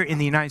here in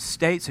the United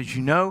States. As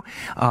you know,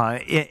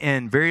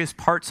 in various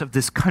parts of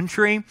this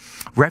country,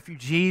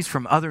 refugees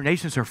from other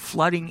nations are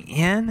flooding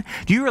in.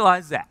 Do you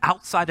realize that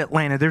outside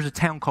Atlanta, there's a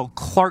town called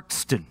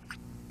Clarkston?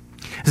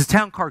 There's a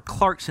town called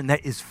Clarkston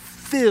that is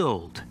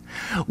filled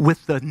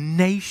with the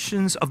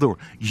nations of the world.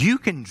 You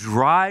can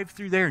drive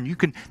through there and you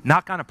can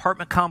knock on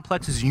apartment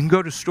complexes, you can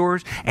go to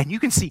stores, and you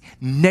can see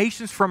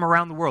nations from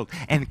around the world.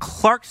 And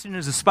Clarkston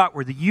is a spot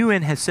where the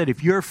UN has said,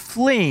 if you're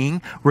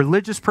fleeing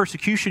religious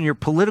persecution, your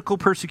political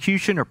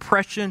persecution,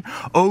 oppression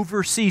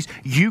overseas,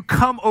 you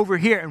come over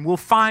here and we'll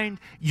find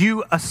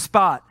you a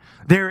spot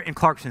there in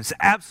Clarkston. It's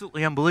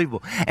absolutely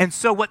unbelievable. And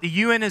so what the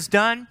UN has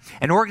done,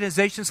 and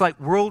organizations like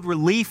World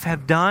Relief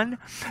have done,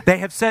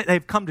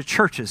 they've come to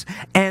churches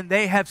and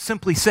they have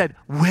simply said,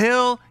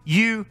 will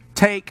you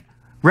take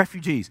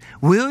refugees?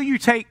 Will you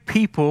take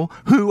people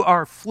who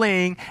are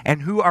fleeing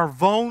and who are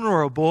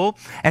vulnerable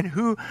and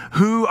who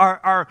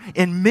are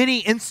in many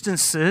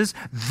instances,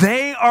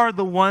 they are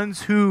the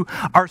ones who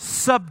are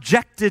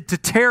subjected to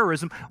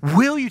terrorism?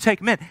 Will you take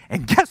them in?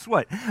 And guess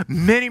what?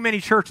 Many, many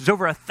churches,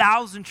 over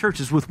 1,000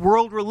 churches with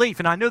World Relief,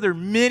 and I know there are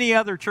many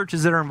other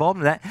churches that are involved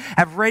in that,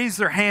 have raised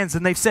their hands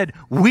and they've said,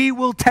 we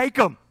will take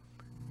them.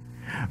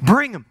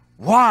 Bring them.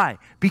 Why?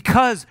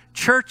 Because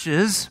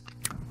churches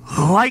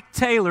like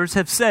Taylor's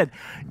have said,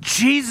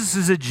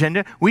 Jesus'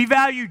 agenda, we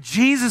value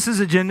Jesus'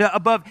 agenda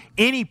above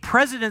any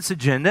president's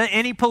agenda,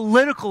 any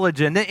political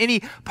agenda,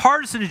 any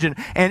partisan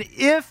agenda. And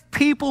if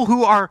people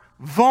who are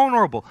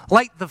vulnerable,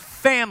 like the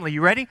family,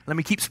 you ready? Let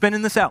me keep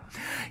spinning this out.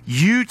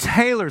 You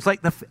Taylor's,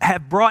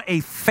 have brought a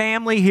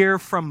family here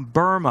from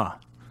Burma,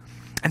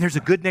 and there's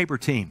a Good Neighbor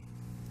team.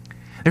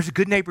 There's a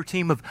Good Neighbor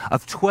team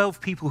of 12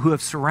 people who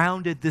have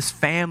surrounded this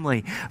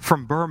family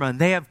from Burma, and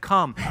they have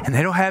come, and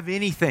they don't have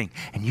anything.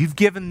 And you've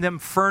given them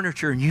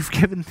furniture, and you've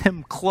given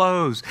them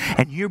clothes,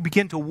 and you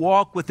begin to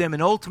walk with them,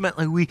 and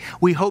ultimately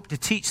we hope to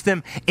teach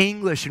them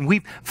English, and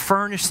we've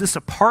furnished this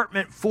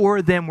apartment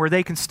for them where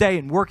they can stay,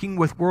 and working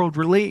with World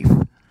Relief.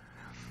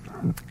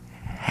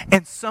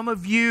 And some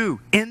of you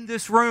in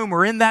this room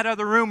or in that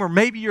other room, or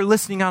maybe you're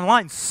listening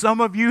online,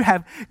 some of you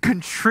have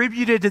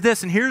contributed to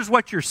this. And here's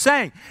what you're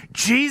saying.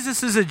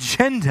 Jesus'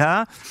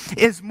 agenda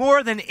is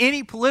more than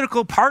any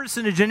political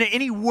partisan agenda,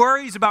 any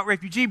worries about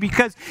refugee,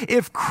 because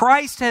if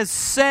Christ has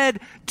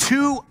said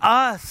to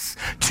us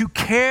to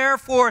care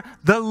for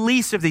the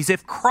least of these,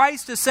 if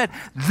Christ has said,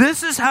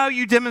 this is how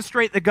you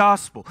demonstrate the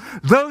gospel,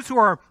 those who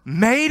are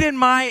made in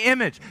my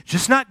image,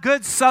 just not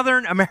good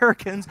Southern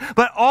Americans,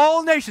 but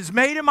all nations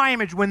made in my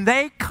image, when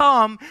they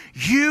come,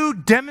 you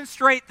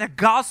demonstrate the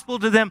gospel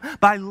to them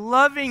by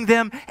loving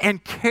them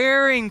and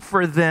caring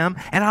for them.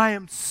 And I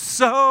am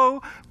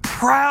so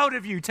proud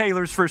of you,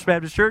 Taylor's First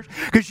Baptist Church,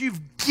 because you've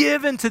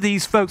given to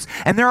these folks.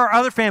 And there are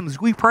other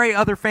families. We pray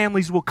other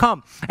families will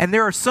come. And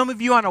there are some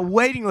of you on a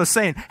waiting list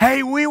saying,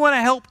 hey, we want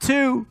to help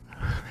too.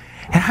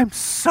 And I'm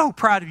so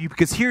proud of you,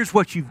 because here's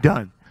what you've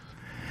done.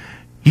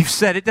 You've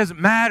said it doesn't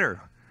matter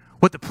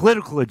what the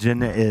political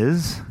agenda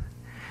is.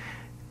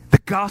 The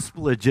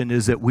gospel agenda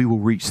is that we will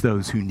reach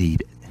those who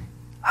need it.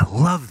 I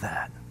love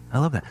that. I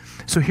love that.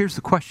 So here's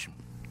the question.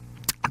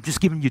 I'm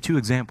just giving you two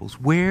examples.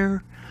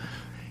 Where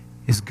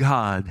is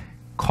God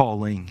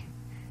calling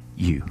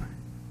you?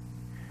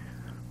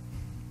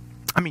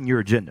 I mean,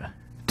 your agenda.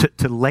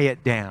 To lay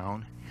it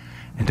down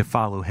and to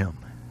follow Him.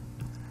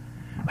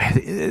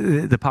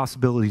 The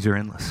possibilities are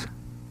endless.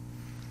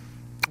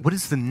 What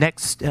is the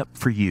next step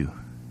for you?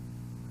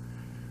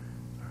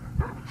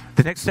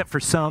 The next step for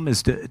some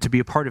is to be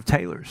a part of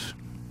Taylor's.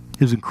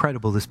 It was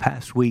incredible this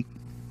past week.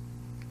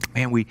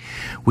 Man, we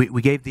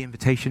gave the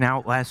invitation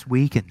out last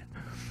week, and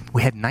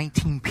we had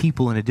 19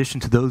 people in addition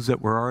to those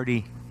that were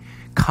already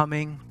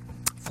coming.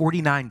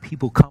 49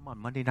 people come on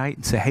Monday night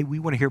and say, hey, we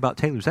want to hear about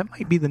Taylor's. That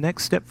might be the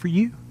next step for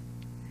you.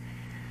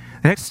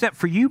 The next step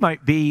for you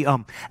might be,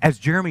 as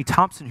Jeremy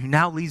Thompson, who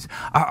now leads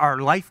our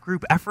life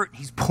group effort,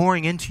 he's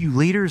pouring into you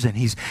leaders, and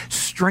he's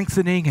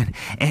strengthening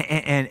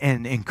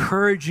and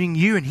encouraging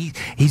you, and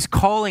he's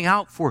calling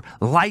out for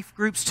life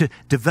groups to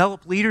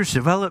develop leaders,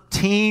 develop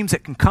teams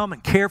that can come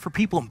and care for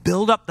people and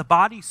build up the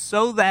body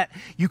so that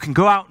you can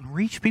go out and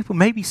reach people.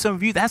 Maybe some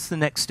of you, that's the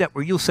next step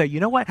where you'll say,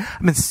 you know what,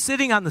 I've been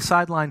sitting on the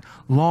sideline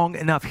long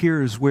enough,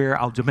 here is where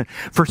I'll jump in.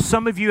 For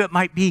some of you, it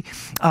might be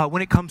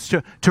when it comes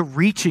to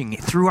reaching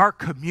through our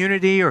community,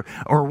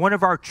 or one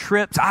of our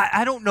trips.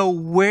 I don't know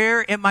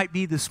where it might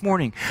be this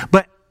morning,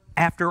 but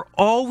after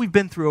all we've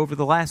been through over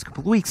the last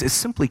couple of weeks, it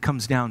simply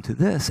comes down to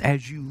this.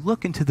 As you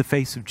look into the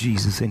face of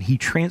Jesus and He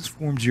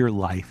transforms your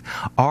life,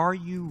 are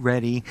you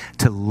ready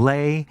to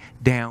lay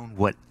down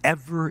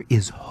whatever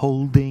is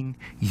holding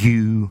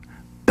you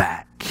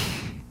back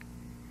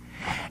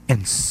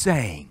and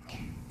saying,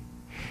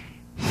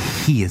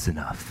 He is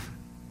enough,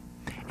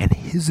 and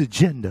His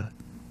agenda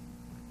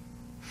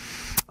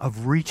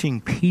of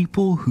reaching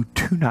people who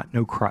do not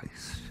know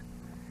Christ,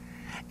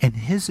 and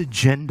His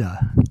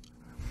agenda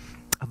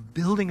of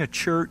building a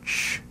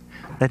church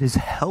that is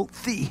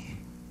healthy,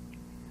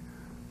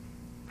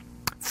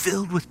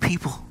 filled with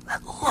people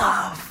that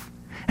love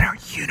and are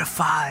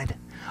unified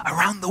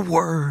around the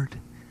Word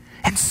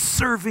and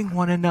serving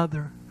one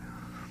another.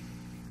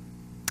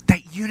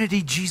 That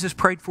unity Jesus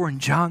prayed for in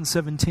John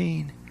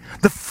 17.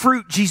 The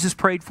fruit Jesus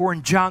prayed for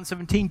in John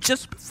 17,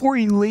 just before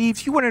He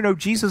leaves. You want to know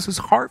Jesus'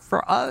 heart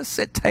for us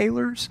at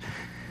Taylor's?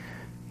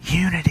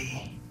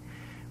 Unity,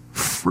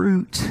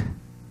 fruit,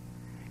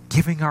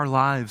 giving our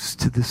lives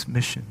to this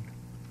mission.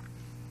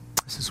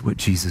 This is what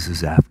Jesus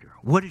is after.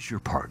 What is your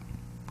part?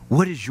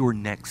 What is your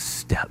next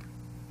step?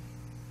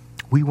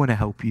 We want to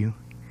help you.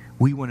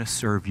 We want to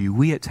serve you.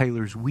 We at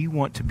Taylor's, we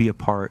want to be a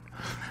part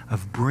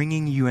of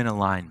bringing you in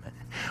alignment,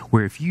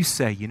 where if you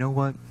say, you know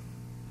what,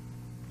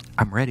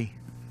 I'm ready.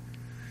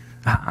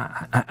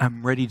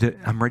 I'm ready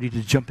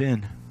to jump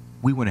in.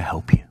 We want to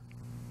help you.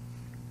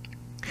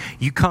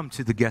 You come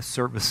to the guest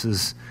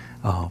services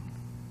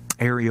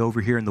area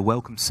over here in the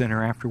Welcome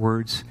Center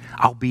afterwards.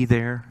 I'll be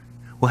there.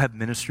 We'll have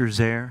ministers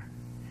there.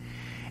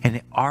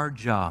 And our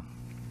job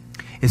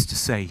is to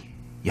say,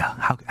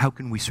 yeah, how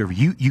can we serve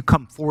you? You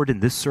come forward in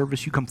this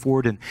service. You come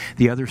forward in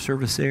the other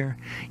service there.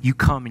 You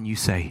come and you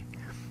say,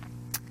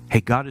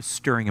 hey, God is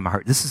stirring in my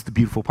heart. This is the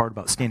beautiful part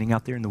about standing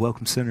out there in the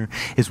Welcome Center,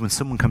 is when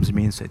someone comes to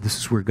me and says, this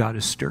is where God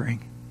is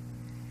stirring.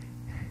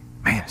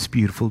 Man, it's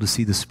beautiful to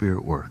see the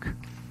Spirit work.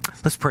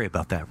 Let's pray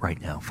about that right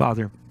now.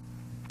 Father,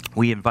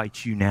 we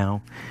invite you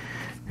now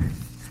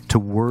to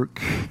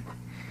work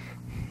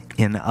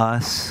in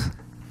us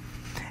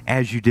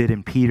as you did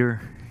in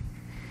Peter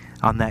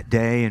on that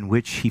day in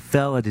which he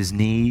fell at his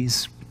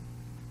knees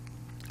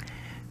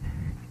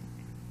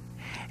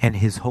and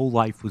his whole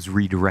life was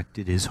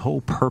redirected, his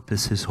whole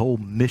purpose, his whole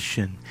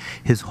mission,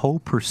 his whole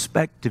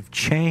perspective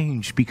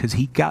changed because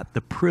he got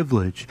the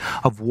privilege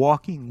of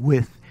walking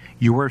with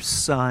your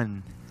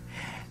Son.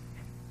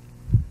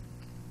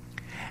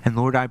 And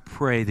Lord, I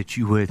pray that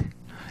you would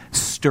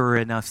stir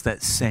in us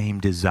that same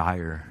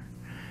desire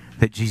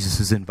that Jesus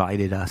has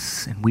invited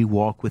us, and we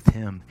walk with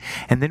him.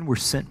 And then we're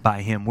sent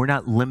by him. We're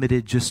not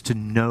limited just to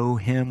know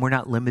him. We're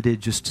not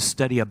limited just to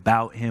study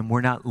about him. We're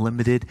not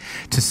limited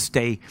to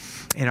stay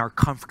in our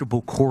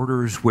comfortable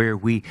quarters where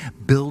we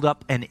build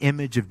up an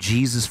image of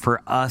Jesus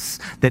for us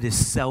that is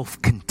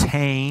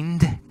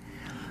self-contained.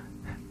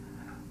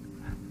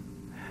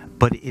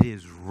 But it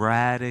is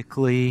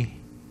radically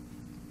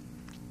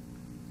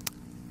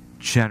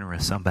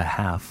generous on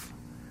behalf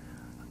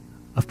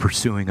of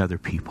pursuing other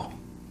people.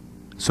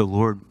 So,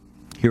 Lord,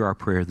 hear our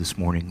prayer this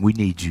morning. We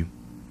need you.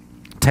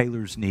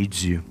 Taylor's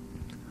needs you.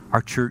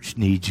 Our church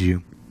needs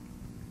you.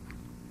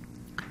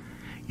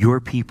 Your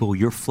people,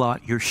 your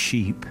flock, your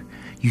sheep,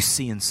 you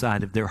see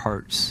inside of their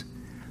hearts.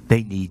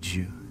 They need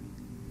you.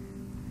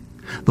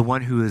 The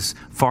one who is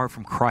far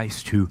from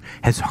Christ, who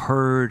has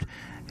heard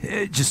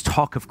just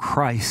talk of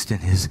Christ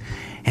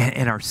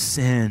and our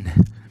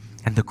sin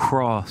and the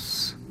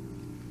cross.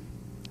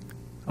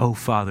 Oh,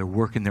 Father,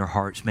 work in their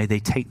hearts. May they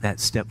take that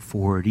step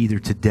forward either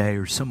today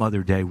or some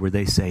other day where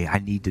they say, I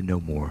need to know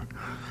more.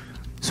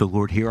 So,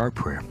 Lord, hear our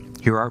prayer.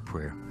 Hear our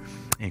prayer.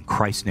 In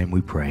Christ's name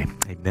we pray.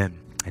 Amen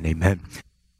and amen.